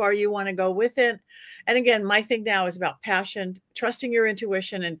 how far you want to go with it. And again, my thing now is about passion, trusting your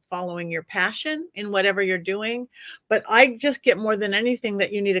intuition and following your passion in whatever you're doing. But I just get more than anything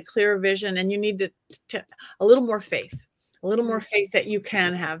that you need a clear vision, and you need to a little more faith, that you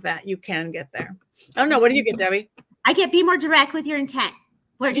can have that, you can get there. I don't know. What do you get, Debbie? I get be more direct with your intent.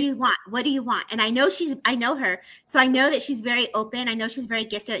 What do you want? What do you want? And I know her. So I know that she's very open. I know she's very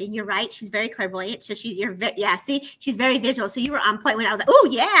gifted, and you're right. She's very clairvoyant. So she's very visual. So you were on point when I was like, oh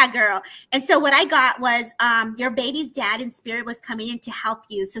yeah, girl. And so what I got was, your baby's dad in spirit was coming in to help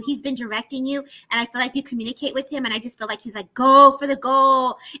you. So he's been directing you, and I feel like you communicate with him. And I just feel like he's like, go for the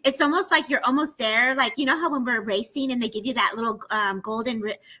goal. It's almost like you're almost there. Like, you know how when we're racing and they give you that little, golden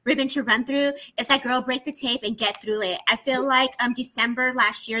ribbon to run through, it's like, girl, break the tape and get through it. I feel like, December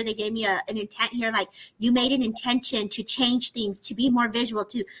last year, they gave me an intent here, like you made an intention to change things, to be more visual,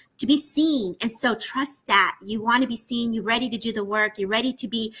 to be seen. And so trust that you want to be seen. You're ready to do the work. You're ready to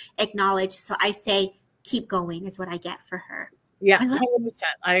be acknowledged. So I say, keep going is what I get for her. Yeah, 100%.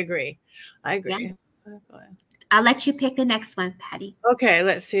 I agree. Yeah. I'll let you pick the next one, Patty. Okay,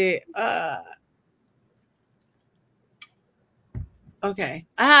 let's see. Okay.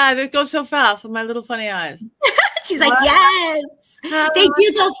 They go so fast with my little funny eyes. She's like, yes. They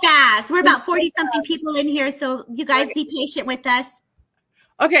do go fast. We're about 40-something people in here, so you guys be patient with us.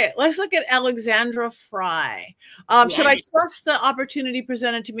 Okay, let's look at Alexandra Fry. Should I trust the opportunity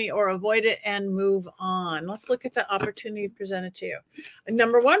presented to me or avoid it and move on? Let's look at the opportunity presented to you.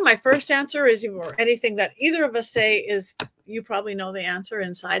 Number one, my first answer is, or anything that either of us say is, you probably know the answer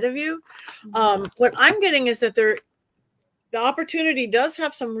inside of you. What I'm getting is that the opportunity does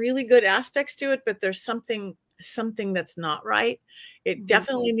have some really good aspects to it, but there's something that's not right. It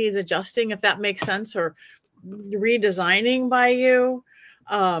definitely needs adjusting, if that makes sense, or redesigning by you.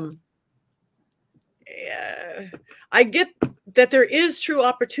 I get that there is true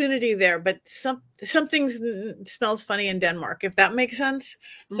opportunity there, but something smells funny in Denmark, if that makes sense.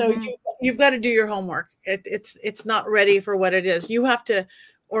 So you've got to do your homework. It's not ready for what it is. You have to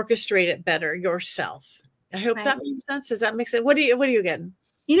orchestrate it better yourself. I hope that makes sense. Does that make sense? What are you getting?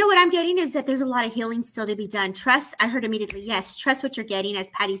 You know, what I'm getting is that there's a lot of healing still to be done. Trust, I heard immediately, yes, trust what you're getting. As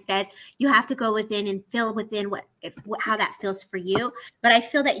Patty says, you have to go within and feel within how that feels for you. But I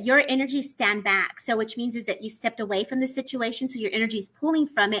feel that your energies stand back. So which means is that you stepped away from the situation. So your energy is pulling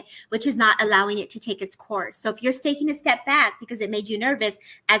from it, which is not allowing it to take its course. So if you're taking a step back because it made you nervous,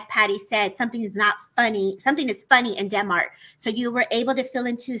 as Patty said, something is not funny. Something is funny in Denmark. So you were able to feel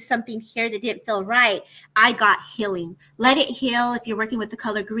into something here that didn't feel right. I got healing. Let it heal. If you're working with the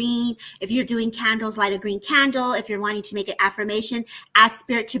color green, if you're doing candles, light a green candle. If you're wanting to make an affirmation, ask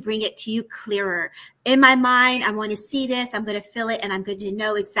spirit to bring it to you clearer. In my mind, I want to see this, I'm going to feel it, and I'm going to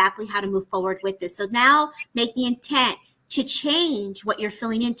know exactly how to move forward with this. So now make the intent to change what you're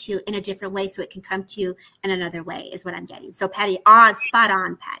feeling into in a different way so it can come to you in another way is what I'm getting. So Patty, spot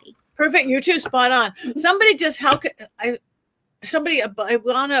on, Patty. Perfect. You too, spot on. Somebody just, but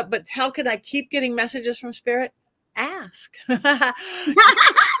how can I keep getting messages from spirit? Ask.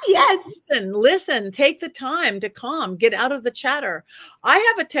 Yes. Listen, take the time to calm, get out of the chatter. I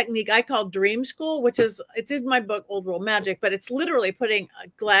have a technique I call dream school, which is, it's in my book, Old World Magic, but it's literally putting a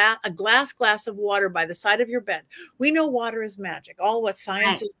glass of water by the side of your bed. We know water is magic. All what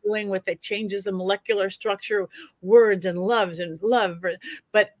science is doing with it changes the molecular structure, words and loves and love,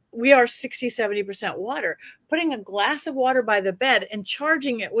 but we are 60-70% water. Putting a glass of water by the bed and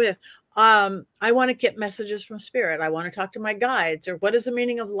charging it with, I want to get messages from spirit. I want to talk to my guides, or what is the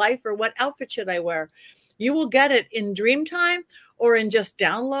meaning of life, or what outfit should I wear? You will get it in dream time or in just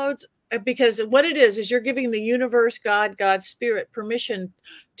downloads, because what it is you're giving the universe, God, spirit permission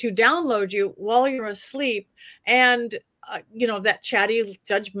to download you while you're asleep. And that chatty,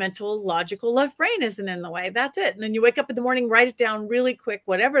 judgmental, logical left brain isn't in the way. That's it. And then you wake up in the morning, write it down really quick,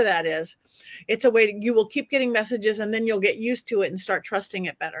 whatever that is. It's a way you will keep getting messages, and then you'll get used to it and start trusting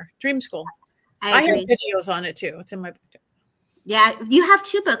it better. Dream School. I have videos on it too. It's in my book too. Yeah. You have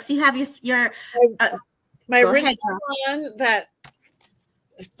two books. You have my original one, that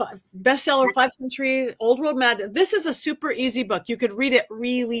bestseller, 5 Countries, Old World Magic. This is a super easy book. You could read it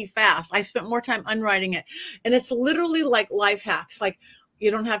really fast. I spent more time unwriting it. And it's literally like life hacks. Like,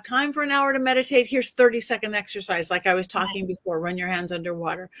 you don't have time for an hour to meditate. Here's 30-second exercise. Like I was talking before, run your hands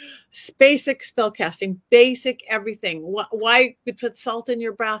underwater. Basic spell casting, basic everything. Why you put salt in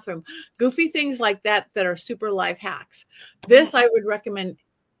your bathroom? Goofy things like that are super life hacks. This I would recommend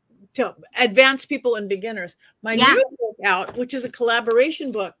to advanced people and beginners. My new book out, which is a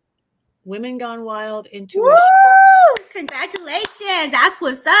collaboration book, Women Gone Wild, Intuition. Woo! Congratulations. That's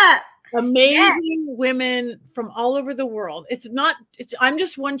what's up. Amazing women from all over the world. I'm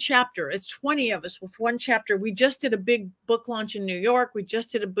just one chapter. It's 20 of us with one chapter. We just did a big book launch in New York. We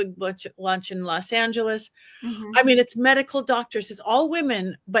just did a big launch in Los Angeles. I mean, it's medical doctors. It's all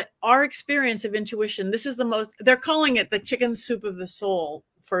women, but our experience of intuition, this is the most, they're calling it the chicken soup of the soul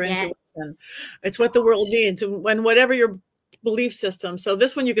for intuition. It's what the world needs. And when whatever your belief system. So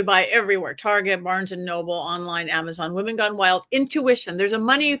this one you could buy everywhere: Target, Barnes and Noble, online, Amazon. Women Gone Wild, Intuition. There's a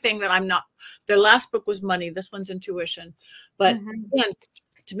money thing that I'm not. Their last book was money. This one's intuition. But again,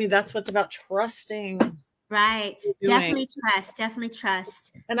 to me, that's what's about trusting. Right. Definitely trust. Definitely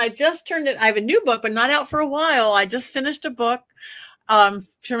trust. And I just turned it. I have a new book, but not out for a while. I just finished a book,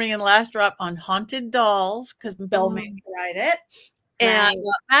 turning in last drop on haunted dolls, because Belle made me write it. And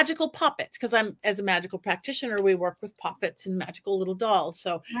magical puppets, because as a magical practitioner, we work with puppets and magical little dolls.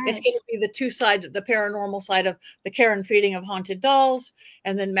 So it's going to be the two sides, the paranormal side of the care and feeding of haunted dolls,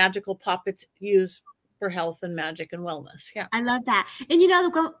 and then magical puppets use for health and magic and wellness. Yeah. I love that. And, you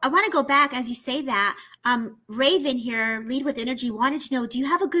know, I want to go back as you say that. Raven here, Lead with Energy, wanted to know, do you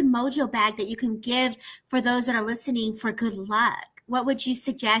have a good mojo bag that you can give for those that are listening for good luck? What would you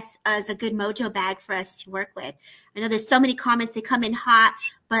suggest as a good mojo bag for us to work with? I know there's so many comments, they come in hot,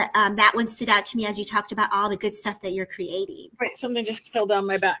 but that one stood out to me as you talked about all the good stuff that you're creating. Right. Something just fell down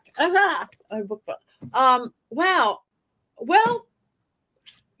my back. Aha! Wow. Well,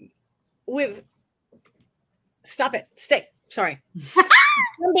 stop it. Stay. Sorry.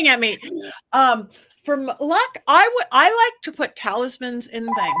 Something at me. For luck, I like to put talismans in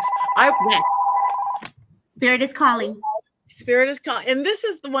things. Yes. Spirit is calling. Spirit is calling. And this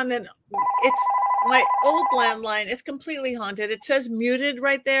is the one that it's my old landline. It's completely haunted. It says muted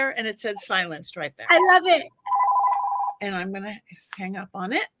right there, and it said silenced right there. I love it. And I'm going to hang up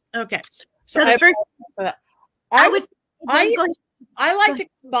on it. Okay. So the first, I like to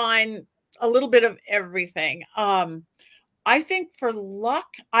combine a little bit of everything. I think for luck,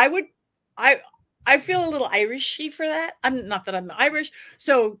 I feel a little Irishy for that. I'm not that I'm Irish.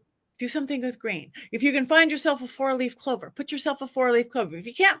 So do something with green. If you can find yourself a 4-leaf clover, put yourself a 4-leaf clover. If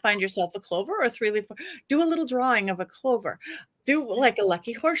you can't find yourself a clover or a 3-leaf, do a little drawing of a clover. Do like a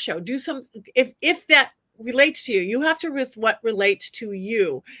lucky horse show. Do some, if that relates to you. You have to with what relates to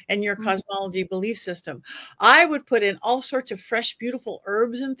you and your cosmology belief system. I would put in all sorts of fresh, beautiful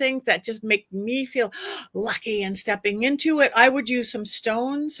herbs and things that just make me feel lucky and stepping into it. I would use some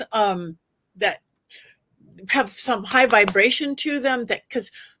stones that have some high vibration to them, that because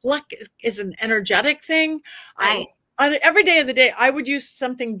luck is an energetic thing. Right. On every day of the day, I would use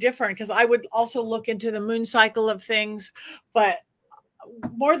something different because I would also look into the moon cycle of things. But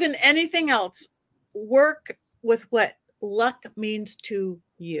more than anything else, work with what luck means to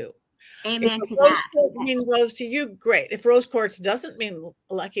you. Amen if to rose that. quartz means rose to you, great. If rose quartz doesn't mean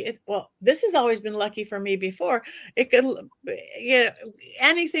lucky, well, this has always been lucky for me before. It could,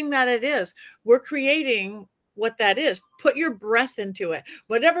 anything that it is, we're creating what that is. Put your breath into it.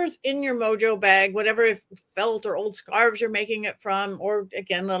 Whatever's in your mojo bag, whatever felt or old scarves you're making it from, or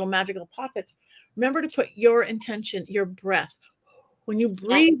again, little magical pockets. Remember to put your intention, your breath. When you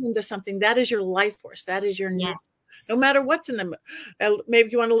breathe into something, that is your life force. That is your no matter what's in them.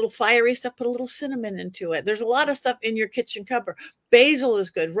 Maybe you want a little fiery stuff, put a little cinnamon into it. There's a lot of stuff in your kitchen cupboard. Basil is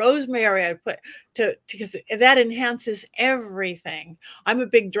good. Rosemary I put because that enhances everything. I'm a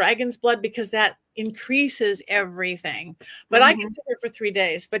big dragon's blood because that increases everything. But I can sit here for 3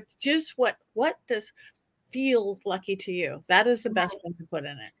 days. But just what does feel lucky to you? That is the best thing to put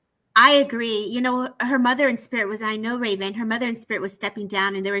in it. I agree. You know, her mother in spirit was, I know Raven, her mother in spirit was stepping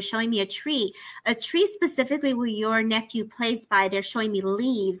down and they were showing me a tree specifically where your nephew plays by. They're showing me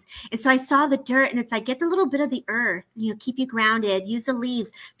leaves. And so I saw the dirt and it's like, get the little bit of the earth, you know, keep you grounded, use the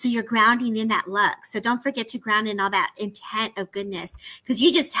leaves. So you're grounding in that luck. So don't forget to ground in all that intent of goodness, because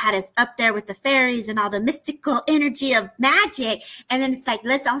you just had us up there with the fairies and all the mystical energy of magic. And then it's like,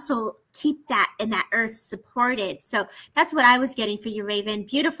 let's also keep that and that earth supported. So that's what I was getting for you, Raven.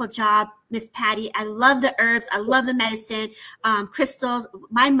 Beautiful job, Miss Patty. I love the herbs. I love the medicine, crystals.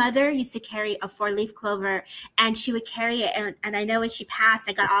 My mother used to carry a 4-leaf clover and she would carry it. And I know when she passed,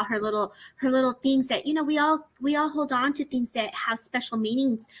 I got all her little things that, you know, we all hold on to things that have special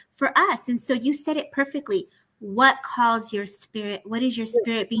meanings for us. And so you said it perfectly. What calls your spirit? What is your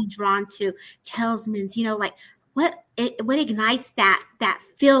spirit being drawn to? Talismans, you know, like, what ignites that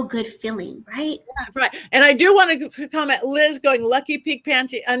feel good feeling, right? Yeah, right. And I do want to comment, Liz going lucky pink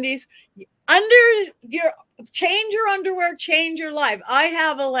panty undies. Change your underwear, change your life. I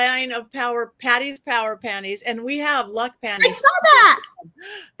have a line of Patty's Power Panties, and we have luck panties. I saw that.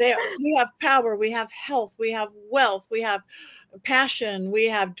 We have power, we have health, we have wealth, we have passion, we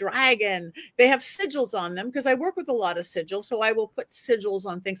have dragon. They have sigils on them because I work with a lot of sigils. So I will put sigils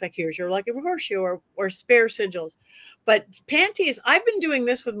on things like here's your lucky horseshoe or spare sigils. But panties, I've been doing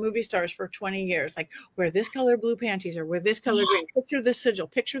this with movie stars for 20 years. Like wear this color blue panties or wear this color green. Picture this sigil,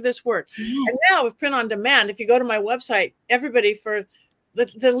 picture this word. And now with print on demand, if you go to my website, everybody for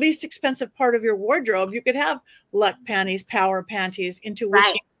the least expensive part of your wardrobe, you could have luck panties, power panties,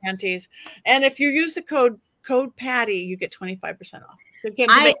 intuition panties. And if you use the code Patty, you get 25% off.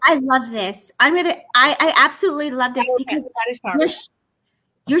 I love this. I absolutely love this because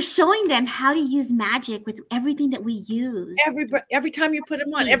you're showing them how to use magic with everything that we use. Every time you put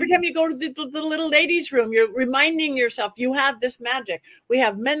them on, every time you go to the little ladies' room, you're reminding yourself you have this magic. We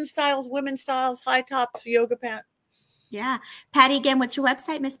have men's styles, women's styles, high tops, yoga pants. Yeah. Patty, again, what's your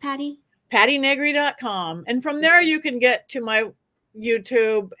website, Miss Patty? PattyNegri.com. And from there, you can get to my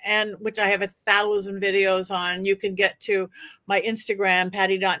YouTube, and which I have 1,000 videos on. You can get to my Instagram,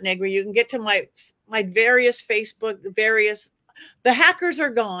 patty.negri. You can get to my my various Facebook, the hackers are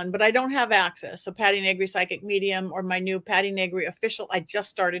gone, but I don't have access. So Patty Negri Psychic Medium, or my new Patty Negri Official, I just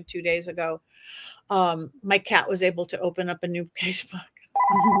started 2 days ago. My cat was able to open up a new Facebook.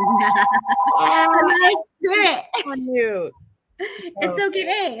 Spirit. On mute. It's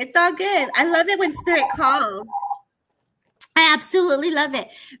okay. It's all good. I love it when Spirit calls. I absolutely love it.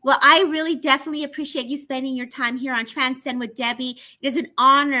 Well, I really definitely appreciate you spending your time here on Transcend with Debbie. It is an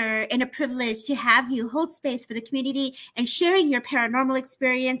honor and a privilege to have you hold space for the community and sharing your paranormal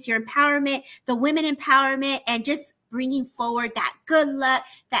experience, your empowerment, the women empowerment, and just bringing forward that good luck,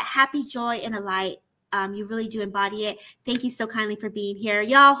 that happy joy and a light. You really do embody it. Thank you so kindly for being here.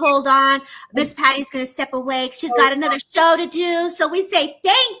 Y'all hold on. Miss Patty's going to step away. She's got another show to do. So we say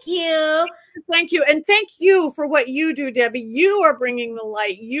thank you. Thank you. And thank you for what you do, Debbie. You are bringing the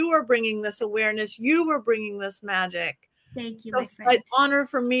light. You are bringing this awareness. You are bringing this magic. Thank you, So my friend. It's an honor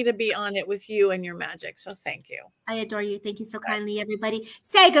for me to be on it with you and your magic. So thank you. I adore you. Thank you so kindly, everybody.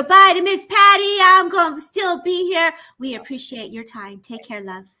 Say goodbye to Miss Patty. I'm going to still be here. We appreciate your time. Take care,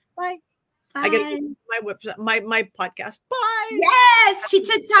 love. Bye. Bye. I get my website, my podcast. Bye. Yes, she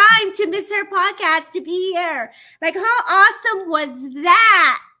took time to miss her podcast to be here. Like, how awesome was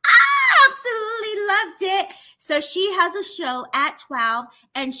that? I absolutely loved it. So she has a show at 12,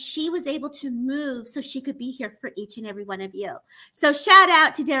 and she was able to move so she could be here for each and every one of you. So shout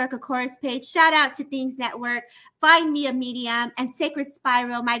out to Derek Akora's page. Shout out to Things Network. Find me a medium, and Sacred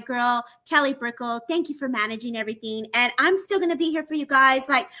Spiral, my girl, Kelly Brickle. Thank you for managing everything. And I'm still going to be here for you guys.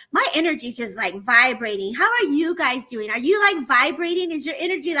 Like, my energy is just like vibrating. How are you guys doing? Are you like vibrating? Is your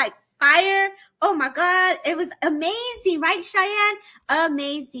energy like fire? Oh my God, it was amazing, right, Cheyenne?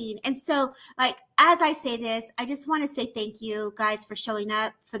 Amazing. And so, like, as I say this, I just want to say thank you guys for showing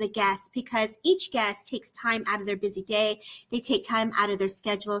up, for the guests, because each guest takes time out of their busy day. They take time out of their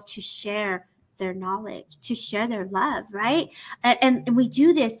schedule to share their knowledge, to share their love, right? And we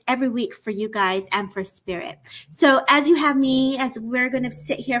do this every week for you guys and for Spirit. So as you have me, as we're going to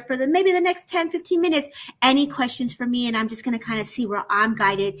sit here for maybe the next 10, 15 minutes, any questions for me, and I'm just going to kind of see where I'm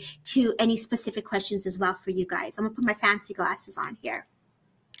guided to any specific questions as well for you guys. I'm going to put my fancy glasses on here.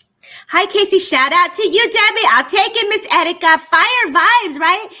 Hi, Casey. Shout out to you, Debbie. I'll take it, Miss Erica. Fire vibes,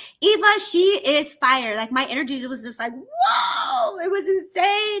 right? Eva, she is fire. Like, my energy was just like, whoa, it was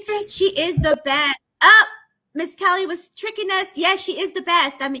insane. She is the best. Oh, Miss Kelly was tricking us. Yes, she is the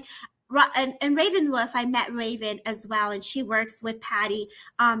best. I mean, and Raven Wolf, I met Raven as well, and she works with Patty.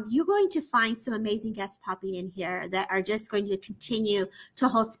 You're going to find some amazing guests popping in here that are just going to continue to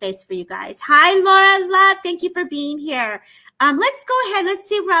hold space for you guys. Hi, Laura Love. Thank you for being here. Let's go ahead. Let's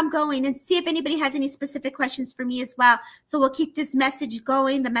see where I'm going and see if anybody has any specific questions for me as well. So we'll keep this message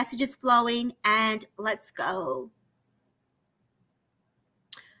going. The message is flowing, and let's go.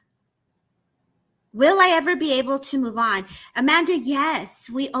 Will I ever be able to move on? Amanda, yes,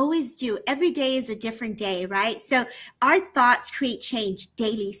 we always do. Every day is a different day, right? So our thoughts create change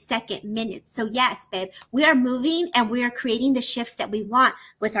daily, second, minutes. So yes, babe, we are moving and we are creating the shifts that we want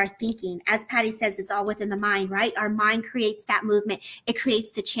with our thinking. As Patty says, it's all within the mind, right? Our mind creates that movement. It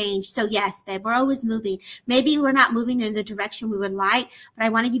creates the change. So yes, babe, we're always moving. Maybe we're not moving in the direction we would like, but I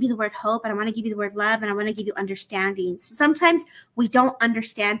want to give you the word hope, and I want to give you the word love, and I want to give you understanding. So sometimes we don't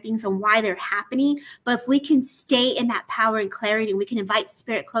understand things and why they're happening. But if we can stay in that power and clarity, and we can invite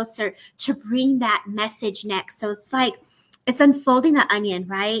Spirit closer to bring that message next. So it's like, it's unfolding an onion,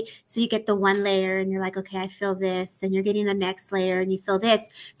 right? So you get the one layer and you're like, okay, I feel this. Then you're getting the next layer and you feel this.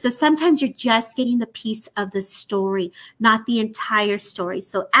 So sometimes you're just getting the piece of the story, not the entire story.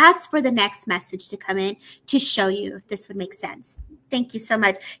 So ask for the next message to come in to show you if this would make sense. Thank you so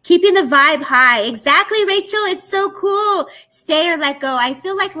much. Keeping the vibe high. Exactly, Rachel. It's so cool. Stay or let go. I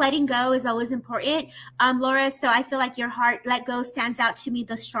feel like letting go is always important, Laura. So I feel like your heart let go stands out to me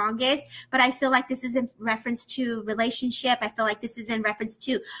the strongest. But I feel like this is in reference to relationship. I feel like this is in reference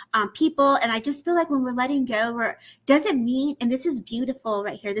to people. And I just feel like when we're letting go, doesn't mean, and this is beautiful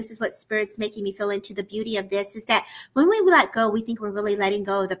right here. This is what Spirit's making me feel into the beauty of this, is that when we let go, we think we're really letting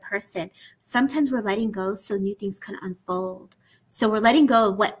go of the person. Sometimes we're letting go so new things can unfold. So we're letting go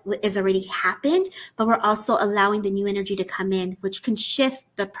of what has already happened, but we're also allowing the new energy to come in, which can shift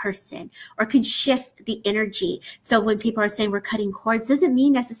the person or can shift the energy. So when people are saying we're cutting cords, doesn't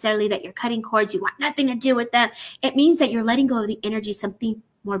mean necessarily that you're cutting cords, you want nothing to do with them. It means that you're letting go of the energy. Something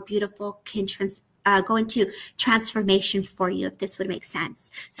more beautiful can go into transformation for you, if this would make sense.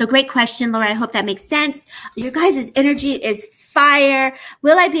 So great question, Laura. I hope that makes sense. Your guys' energy is fire.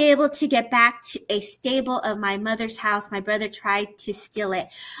 Will I be able to get back to a stable of my mother's house? My brother tried to steal it.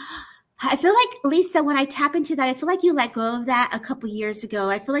 I feel like, Lisa, when I tap into that, I feel like you let go of that a couple years ago.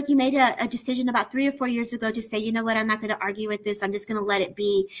 I feel like you made a decision about 3 or 4 years ago to say, you know what, I'm not going to argue with this. I'm just going to let it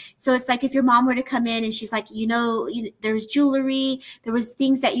be. So it's like if your mom were to come in and she's like, there was jewelry, there was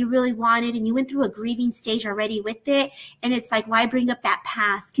things that you really wanted, and you went through a grieving stage already with it. And it's like, why bring up that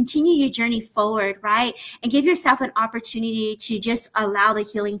past? Continue your journey forward, right? And give yourself an opportunity to just allow the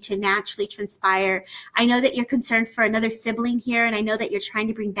healing to naturally transpire. I know that you're concerned for another sibling here, and I know that you're trying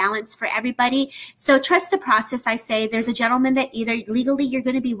to bring balance for everybody. So trust the process. I say there's a gentleman that either legally you're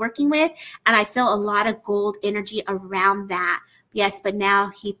going to be working with, and I feel a lot of gold energy around that. Yes, but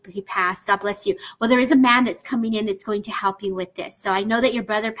now he passed. God bless you. Well, there is a man that's coming in that's going to help you with this. So I know that your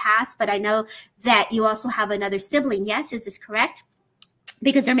brother passed, but I know that you also have another sibling. Yes, is this correct?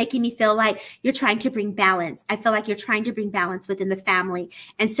 Because they're making me feel like you're trying to bring balance. I feel like you're trying to bring balance within the family.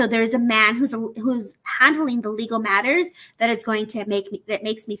 And so there's a man who's handling the legal matters that is going to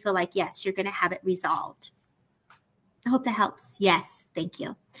makes me feel like, yes, you're going to have it resolved. I hope that helps. Yes, thank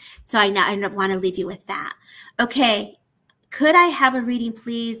you. So I want to leave you with that. Okay. Could I have a reading,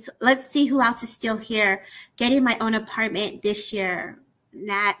 please? Let's see who else is still here. Getting my own apartment this year.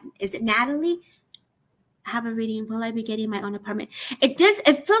 Is it Natalie? Have a reading. Will I be getting my own apartment? It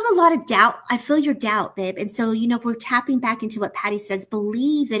feels a lot of doubt. I feel your doubt, babe. And so, we're tapping back into what Patty says.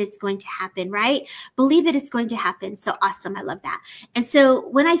 Believe that it's going to happen, right? Believe that it's going to happen. So awesome. I love that. And so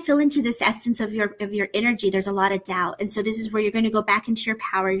when I feel into this essence of your energy, there's a lot of doubt. And so this is where you're going to go back into your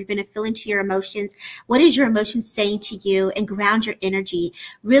power. You're going to feel into your emotions. What is your emotions saying to you? And ground your energy.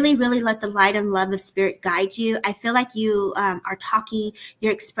 Really, really let the light and love of spirit guide you. I feel like you are talking,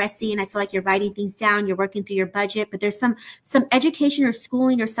 you're expressing, and I feel like you're writing things down. You're working through your budget, but there's some education or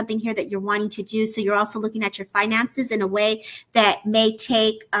schooling or something here that you're wanting to do. So you're also looking at your finances in a way that may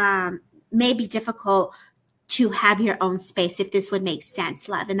be difficult to have your own space, if this would make sense,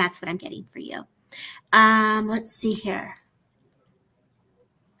 love. And that's what I'm getting for you. Let's see here.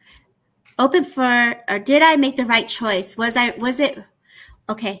 Open for, or did I make the right choice?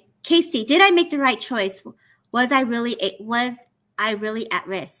 Okay. Casey, did I make the right choice? Was I really at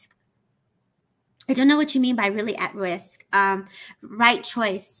risk? I don't know what you mean by really at risk. Right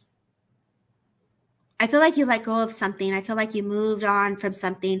choice. I feel like you let go of something. I feel like you moved on from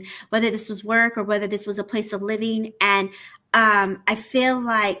something, whether this was work or whether this was a place of living. And I feel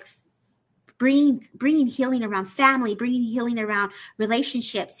like bringing healing around family, bringing healing around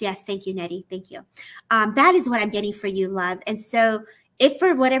relationships. Yes, thank you, Nettie. Thank you. That is what I'm getting for you, love. And so if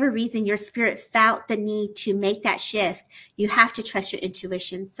for whatever reason your spirit felt the need to make that shift, you have to trust your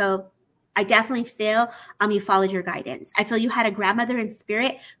intuition. So I definitely feel you followed your guidance. I feel you had a grandmother in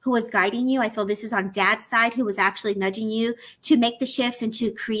spirit who was guiding you. I feel this is on dad's side, who was actually nudging you to make the shifts and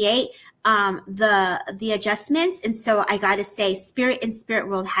to create the adjustments. And so I got to say, spirit and spirit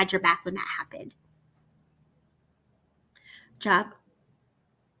world had your back when that happened. Job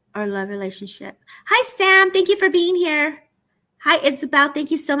or love relationship. Hi, Sam. Thank you for being here. Hi, Isabel.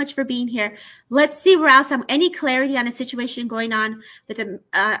 Thank you so much for being here. Let's see where else. Any clarity on a situation going on with them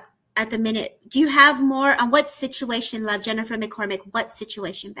at the minute? Do you have more on what situation, love? Jennifer McCormick, what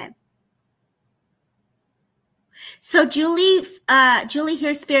situation, babe? So Julie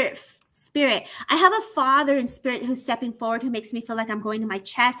here, spirit. I have a father in spirit who's stepping forward, who makes me feel like I'm going to my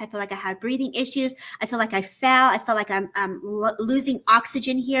chest. I feel like I have breathing issues. I feel like I fell. I feel like I'm losing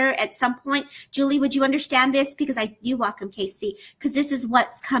oxygen here at some point. Julie, would you understand this? Because you welcome, Casey, because this is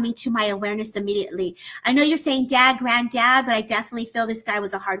what's coming to my awareness immediately. I know you're saying dad, granddad, but I definitely feel this guy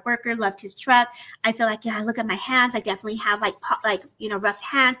was a hard worker, loved his truck. I feel like, I look at my hands. I definitely have rough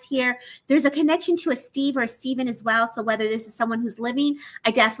hands here. There's a connection to a Steve or a Steven as well. So whether this is someone who's living,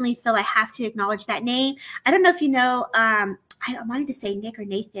 I definitely feel I have to acknowledge that name. I don't know if you know, I wanted to say Nick or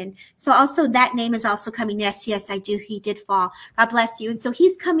Nathan. So also that name is also coming. Yes, I do. He did fall. God bless you. And so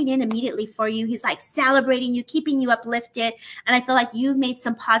he's coming in immediately for you. He's like celebrating you, keeping you uplifted. And I feel like you've made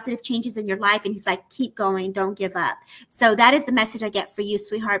some positive changes in your life. And he's like, keep going. Don't give up. So that is the message I get for you,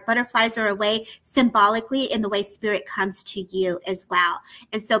 sweetheart. Butterflies are away symbolically in the way spirit comes to you as well.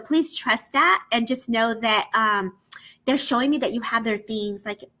 And so please trust that. And just know that they're showing me that you have their themes.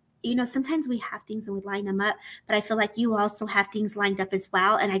 Like, sometimes we have things and we line them up, but I feel like you also have things lined up as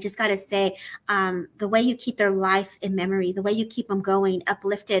well. And I just got to say, the way you keep their life in memory, the way you keep them going,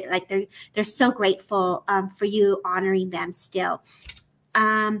 uplifted, like they're so grateful for you honoring them still.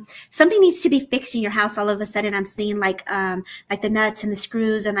 Something needs to be fixed in your house. All of a sudden I'm seeing like the nuts and the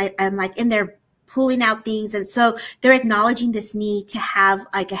screws and I'm like in there pulling out things. And so they're acknowledging this need to have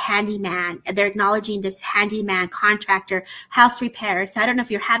like a handyman. They're acknowledging this handyman, contractor, house repairs. So I don't know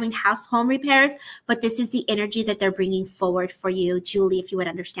if you're having home repairs, but this is the energy that they're bringing forward for you, Julie, if you would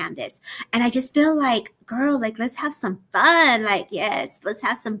understand this. And I just feel like, girl, like, let's have some fun. Like, yes, let's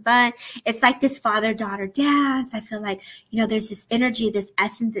have some fun. It's like this father-daughter dance. I feel like, you know, there's this energy, this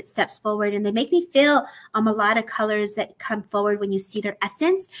essence that steps forward, and they make me feel a lot of colors that come forward when you see their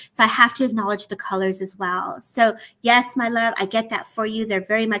essence. So I have to acknowledge the colors as well. So yes, my love, I get that for you. They're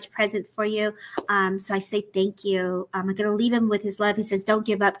very much present for you. So I say thank you. I'm going to leave him with his love. He says, don't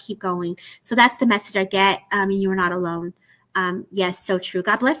give up, keep going. So that's the message I get. And you are not alone. Yes, so true.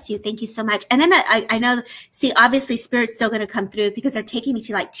 God bless you. Thank you so much. And then I know, see, obviously Spirit's still going to come through because they're taking me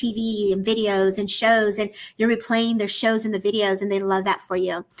to like TV and videos and shows, and you're replaying their shows and the videos, and they love that for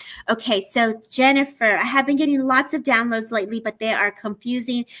you. Okay. So Jennifer, I have been getting lots of downloads lately, but they are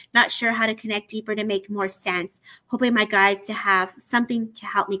confusing. Not sure how to connect deeper to make more sense. Hoping my guides to have something to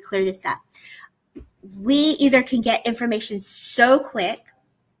help me clear this up. We either can get information so quick,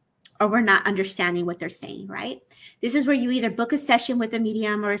 or we're not understanding what they're saying, right? This is where you either book a session with a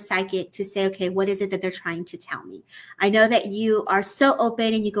medium or a psychic to say, okay, what is it that they're trying to tell me? I know that you are so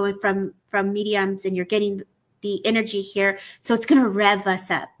open and you go in from mediums and you're getting the energy here. So it's going to rev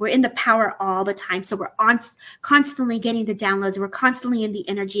us up. We're in the power all the time. So we're constantly getting the downloads. We're constantly in the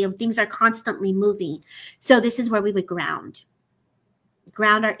energy, and things are constantly moving. So this is where we would ground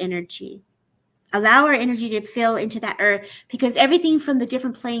our energy. Allow our energy to fill into that earth, because everything from the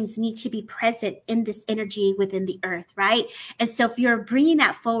different planes need to be present in this energy within the earth, right? And so if you're bringing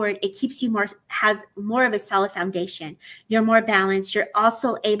that forward, it keeps you has more of a solid foundation. You're more balanced. You're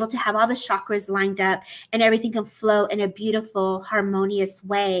also able to have all the chakras lined up, and everything can flow in a beautiful, harmonious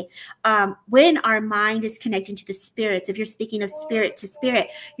way. When our mind is connecting to the spirits, if you're speaking of spirit to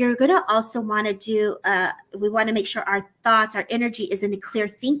spirit, you're going to also want to do, we want to make sure our thoughts, our energy is in a clear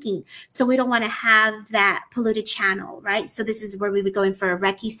thinking. So we don't want to have that polluted channel, right? So this is where we would go in for a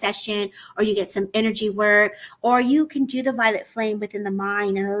Reiki session, or you get some energy work, or you can do the violet flame within the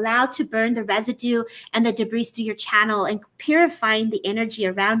mind and allow to burn the residue and the debris through your channel, and purifying the energy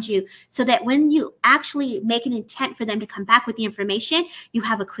around you, so that when you actually make an intent for them to come back with the information, you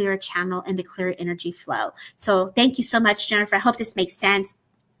have a clearer channel and the clearer energy flow. So thank you so much, Jennifer. I hope this makes sense.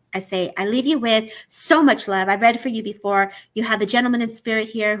 I say, I leave you with so much love. I read it for you before. You have the gentleman in spirit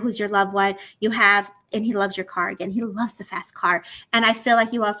here, who's your loved one. You have, and he loves your car again. He loves the fast car. And I feel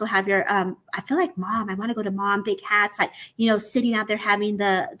like you also have your, I feel like mom. I want to go to mom, big hats, like, you know, sitting out there having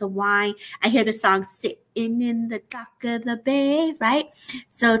the wine. I hear the song, sitting in the dock of the bay, right?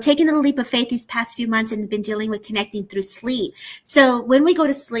 So taking a leap of faith these past few months and been dealing with connecting through sleep. So when we go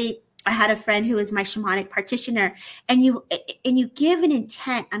to sleep, I had a friend who was my shamanic practitioner, and you give an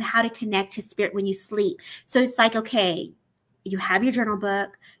intent on how to connect to spirit when you sleep. So it's like, okay, you have your journal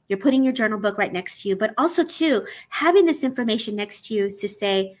book, you're putting your journal book right next to you, but also too, having this information next to you is to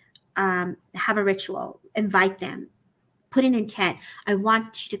say, have a ritual, invite them, put an intent. I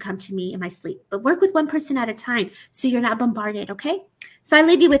want you to come to me in my sleep, but work with one person at a time so you're not bombarded, okay? So I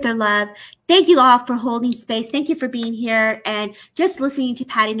leave you with their love. Thank you all for holding space. Thank you for being here and just listening to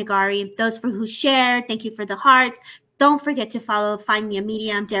Patty Nagari. Those who shared, thank you for the hearts. Don't forget to find me a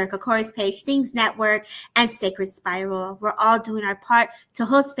medium, Derek Okori's page, Things Network, and Sacred Spiral. We're all doing our part to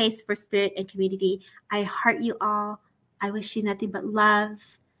hold space for spirit and community. I heart you all. I wish you nothing but love.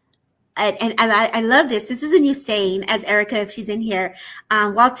 And I love this. This is a new saying, as Erica, if she's in here.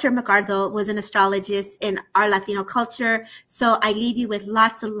 Walter Mercado was an astrologist in our Latino culture. So I leave you with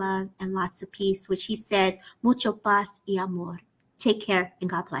lots of love and lots of peace, which he says, mucho paz y amor. Take care and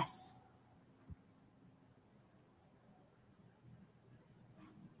God bless.